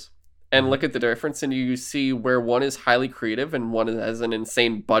sequels and look at the difference, and you see where one is highly creative and one has an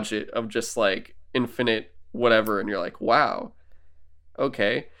insane budget of just like infinite whatever, and you're like, wow,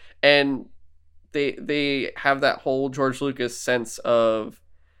 okay. And they have that whole George Lucas sense of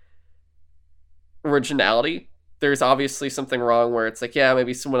originality. There's obviously something wrong where it's like,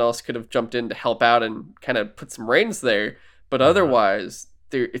 maybe someone else could have jumped in to help out and kind of put some reins there, but otherwise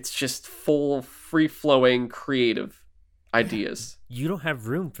it's just full free-flowing creative ideas. You don't have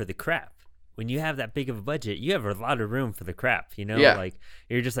room for the crap. When you have that big of a budget, you have a lot of room for the crap, like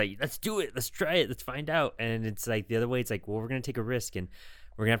you're just like, let's do it, let's try it, let's find out. And it's like the other way, it's like, well, we're gonna take a risk and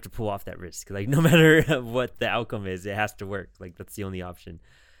we're gonna have to pull off that risk. Like no matter what the outcome is, it has to work. Like that's the only option.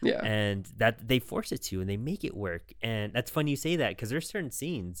 Yeah. And that they force it to, and they make it work. And that's funny you say that, because there's certain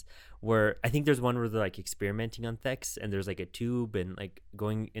scenes where I think there's one where they're like experimenting on Thex, and there's like a tube and like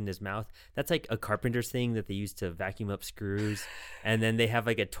going in his mouth. That's like a carpenter's thing that they use to vacuum up screws. And then they have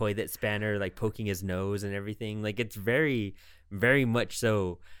like a toilet spanner like poking his nose and everything. Like it's very, very much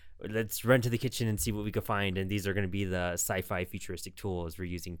so. Let's run to the kitchen and see what we can find. And these are going to be the sci-fi futuristic tools we're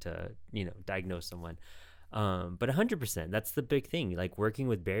using to, diagnose someone. But 100%, that's the big thing. Like working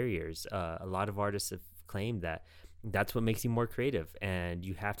with barriers, a lot of artists have claimed that that's what makes you more creative, and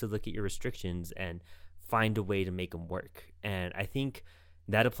you have to look at your restrictions and find a way to make them work. And I think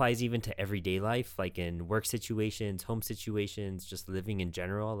that applies even to everyday life, like in work situations, home situations, just living in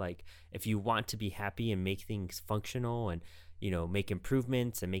general. Like if you want to be happy and make things functional and, make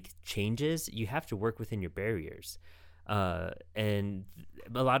improvements and make changes, you have to work within your barriers. And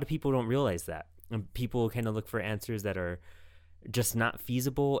a lot of people don't realize that. And people kind of look for answers that are just not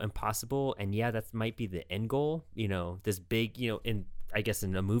feasible and possible. And that might be the end goal, this big, in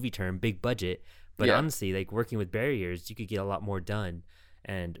a movie term, big budget. But honestly, like working with barriers, you could get a lot more done.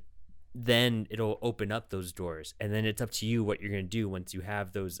 And then it'll open up those doors. And then it's up to you what you're going to do once you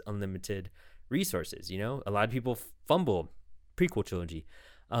have those unlimited resources. A lot of people fumble prequel trilogy.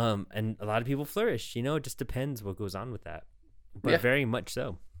 And a lot of people flourish, it just depends what goes on with that. But very much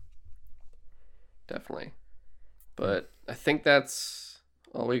so. Definitely. But I think that's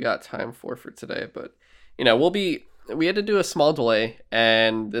all we got time for today. But, we had to do a small delay,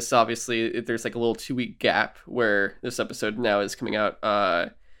 and this obviously, there's like a little 2-week gap where this episode now is coming out.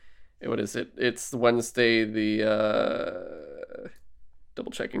 What is it? It's Wednesday,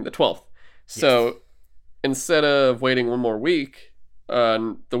 double checking, the 12th. So yes. Instead of waiting one more week,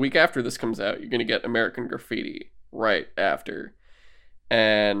 the week after this comes out, you're going to get American Graffiti right after.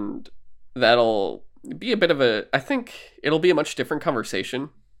 And that'll be a bit of I think it'll be a much different conversation.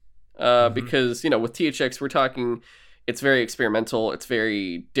 Because, with THX, we're talking, it's very experimental. It's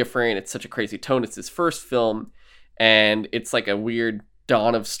very different. It's such a crazy tone. It's his first film. And it's like a weird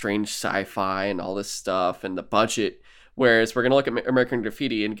dawn of strange sci-fi and all this stuff and the budget. Whereas we're going to look at American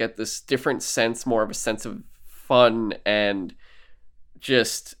Graffiti and get this different sense, more of a sense of fun and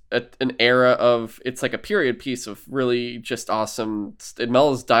just an era of, it's like a period piece of really just awesome. It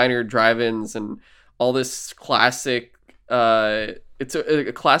mellows diner drive-ins and all this classic, it's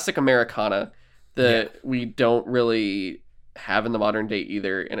a classic Americana that we don't really have in the modern day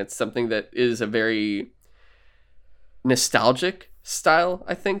either. And it's something that is a very nostalgic style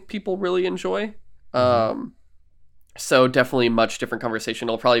I think people really enjoy. So definitely much different conversation.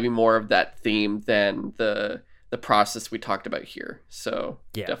 It'll probably be more of that theme than the process we talked about here. So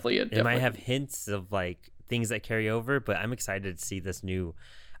definitely it might have hints of like things that carry over, but I'm excited to see this new.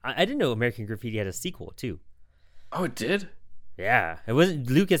 I didn't know American Graffiti had a sequel too. Oh, it did? Yeah, it wasn't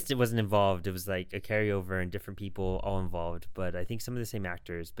Lucas. It wasn't involved. It was like a carryover and different people all involved, but I think some of the same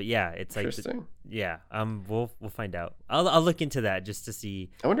actors. But yeah, it's like we'll find out. I'll look into that just to see.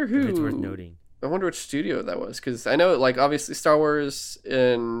 I wonder who. If it's worth noting. I wonder which studio that was, because I know like obviously Star Wars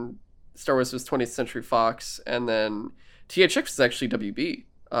was 20th Century Fox, and then THX was actually WB.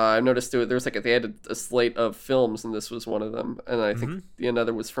 I've noticed there was like they had a slate of films, and this was one of them, and I think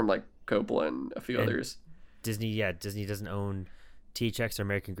another was from like Coppola and a few others. Disney doesn't own THX or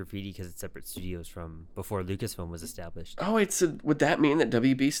American Graffiti because it's separate studios from before Lucasfilm was established. Oh, wait, so would that mean that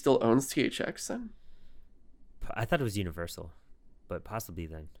WB still owns THX then? I thought it was Universal, but possibly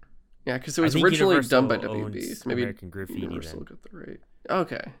then. Yeah, because it was originally done by WB. So maybe American Graffiti Universal got the right.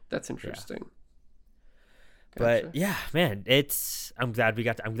 Okay, that's interesting. Gotcha. But yeah, man, I'm glad you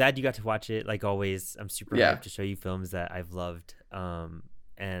got to watch it. Like always, I'm super hyped to show you films that I've loved. And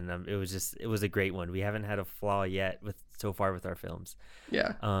it was a great one. We haven't had a flaw yet so far with our films.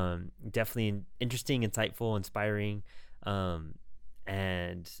 Yeah. Definitely interesting, insightful, inspiring,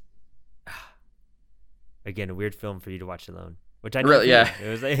 and again, a weird film for you to watch alone. Which I really, it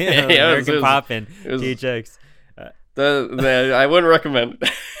was like American Pop and THX. I wouldn't recommend.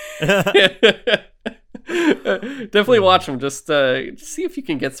 Definitely watch them. Just see if you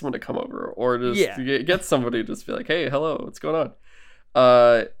can get someone to come over, or just get somebody to just be like, "Hey, hello, what's going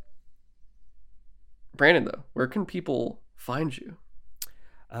on?" Brandon, though, where can people find you?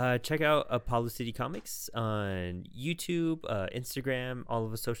 Check out Apollo City Comics on YouTube, Instagram, all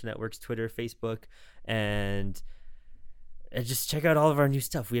of the social networks, Twitter, Facebook, and just check out all of our new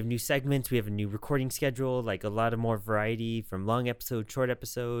stuff. We have new segments. We have a new recording schedule, like a lot of more variety from long episodes, short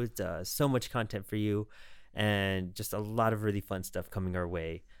episodes, so much content for you, and just a lot of really fun stuff coming our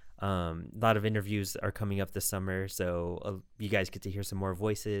way. A lot of interviews are coming up this summer, so you guys get to hear some more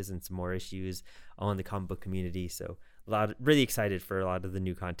voices and some more issues on the comic book community. So really excited for a lot of the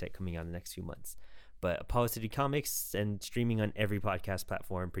new content coming out in the next few months. But Apollo City Comics and streaming on every podcast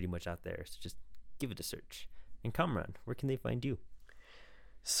platform pretty much out there. So just give it a search. And Kamran, where can they find you?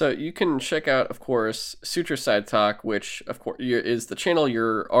 So you can check out, of course, Sutro Side Talk, which, of course, is the channel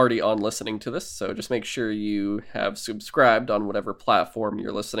you're already on listening to this. So just make sure you have subscribed on whatever platform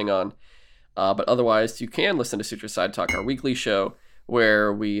you're listening on. But otherwise, you can listen to Sutro Side Talk, our weekly show,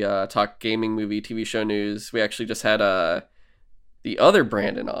 where we talk gaming, movie, TV show news. We actually just had the other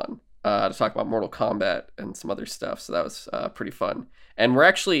Brandon on to talk about Mortal Kombat and some other stuff. So that was pretty fun. And we're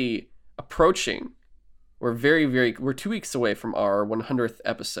actually approaching... We're we're 2 weeks away from our 100th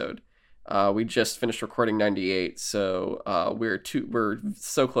episode. We just finished recording 98, so we're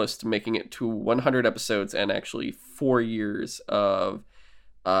so close to making it to 100 episodes and actually 4 years of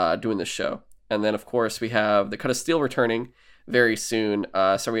doing this show. And then, of course, we have The Cut of Steel returning very soon.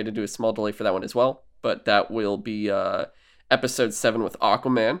 So we had to do a small delay for that one as well, but that will be episode 7 with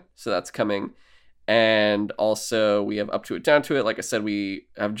Aquaman, so that's coming. And also we have Up to It, Down to It. Like I said, we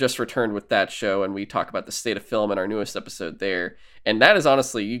have just returned with that show, and we talk about the state of film in our newest episode there. And that is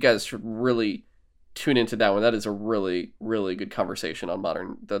honestly, you guys should really tune into that one. That is a really, really good conversation on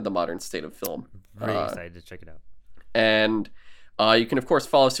the modern state of film. Really excited to check it out. And you can, of course,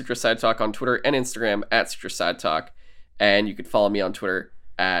 follow Sutro Side Talk on Twitter and Instagram at Sutro Side Talk. And you can follow me on Twitter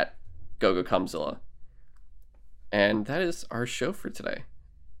at GoGoComzilla. And that is our show for today.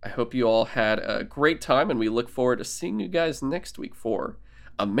 I hope you all had a great time, and we look forward to seeing you guys next week for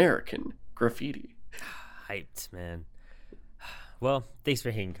American Graffiti. Hyped, man. Well, thanks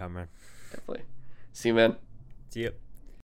for hanging, comrade. Definitely. See you, man. See you.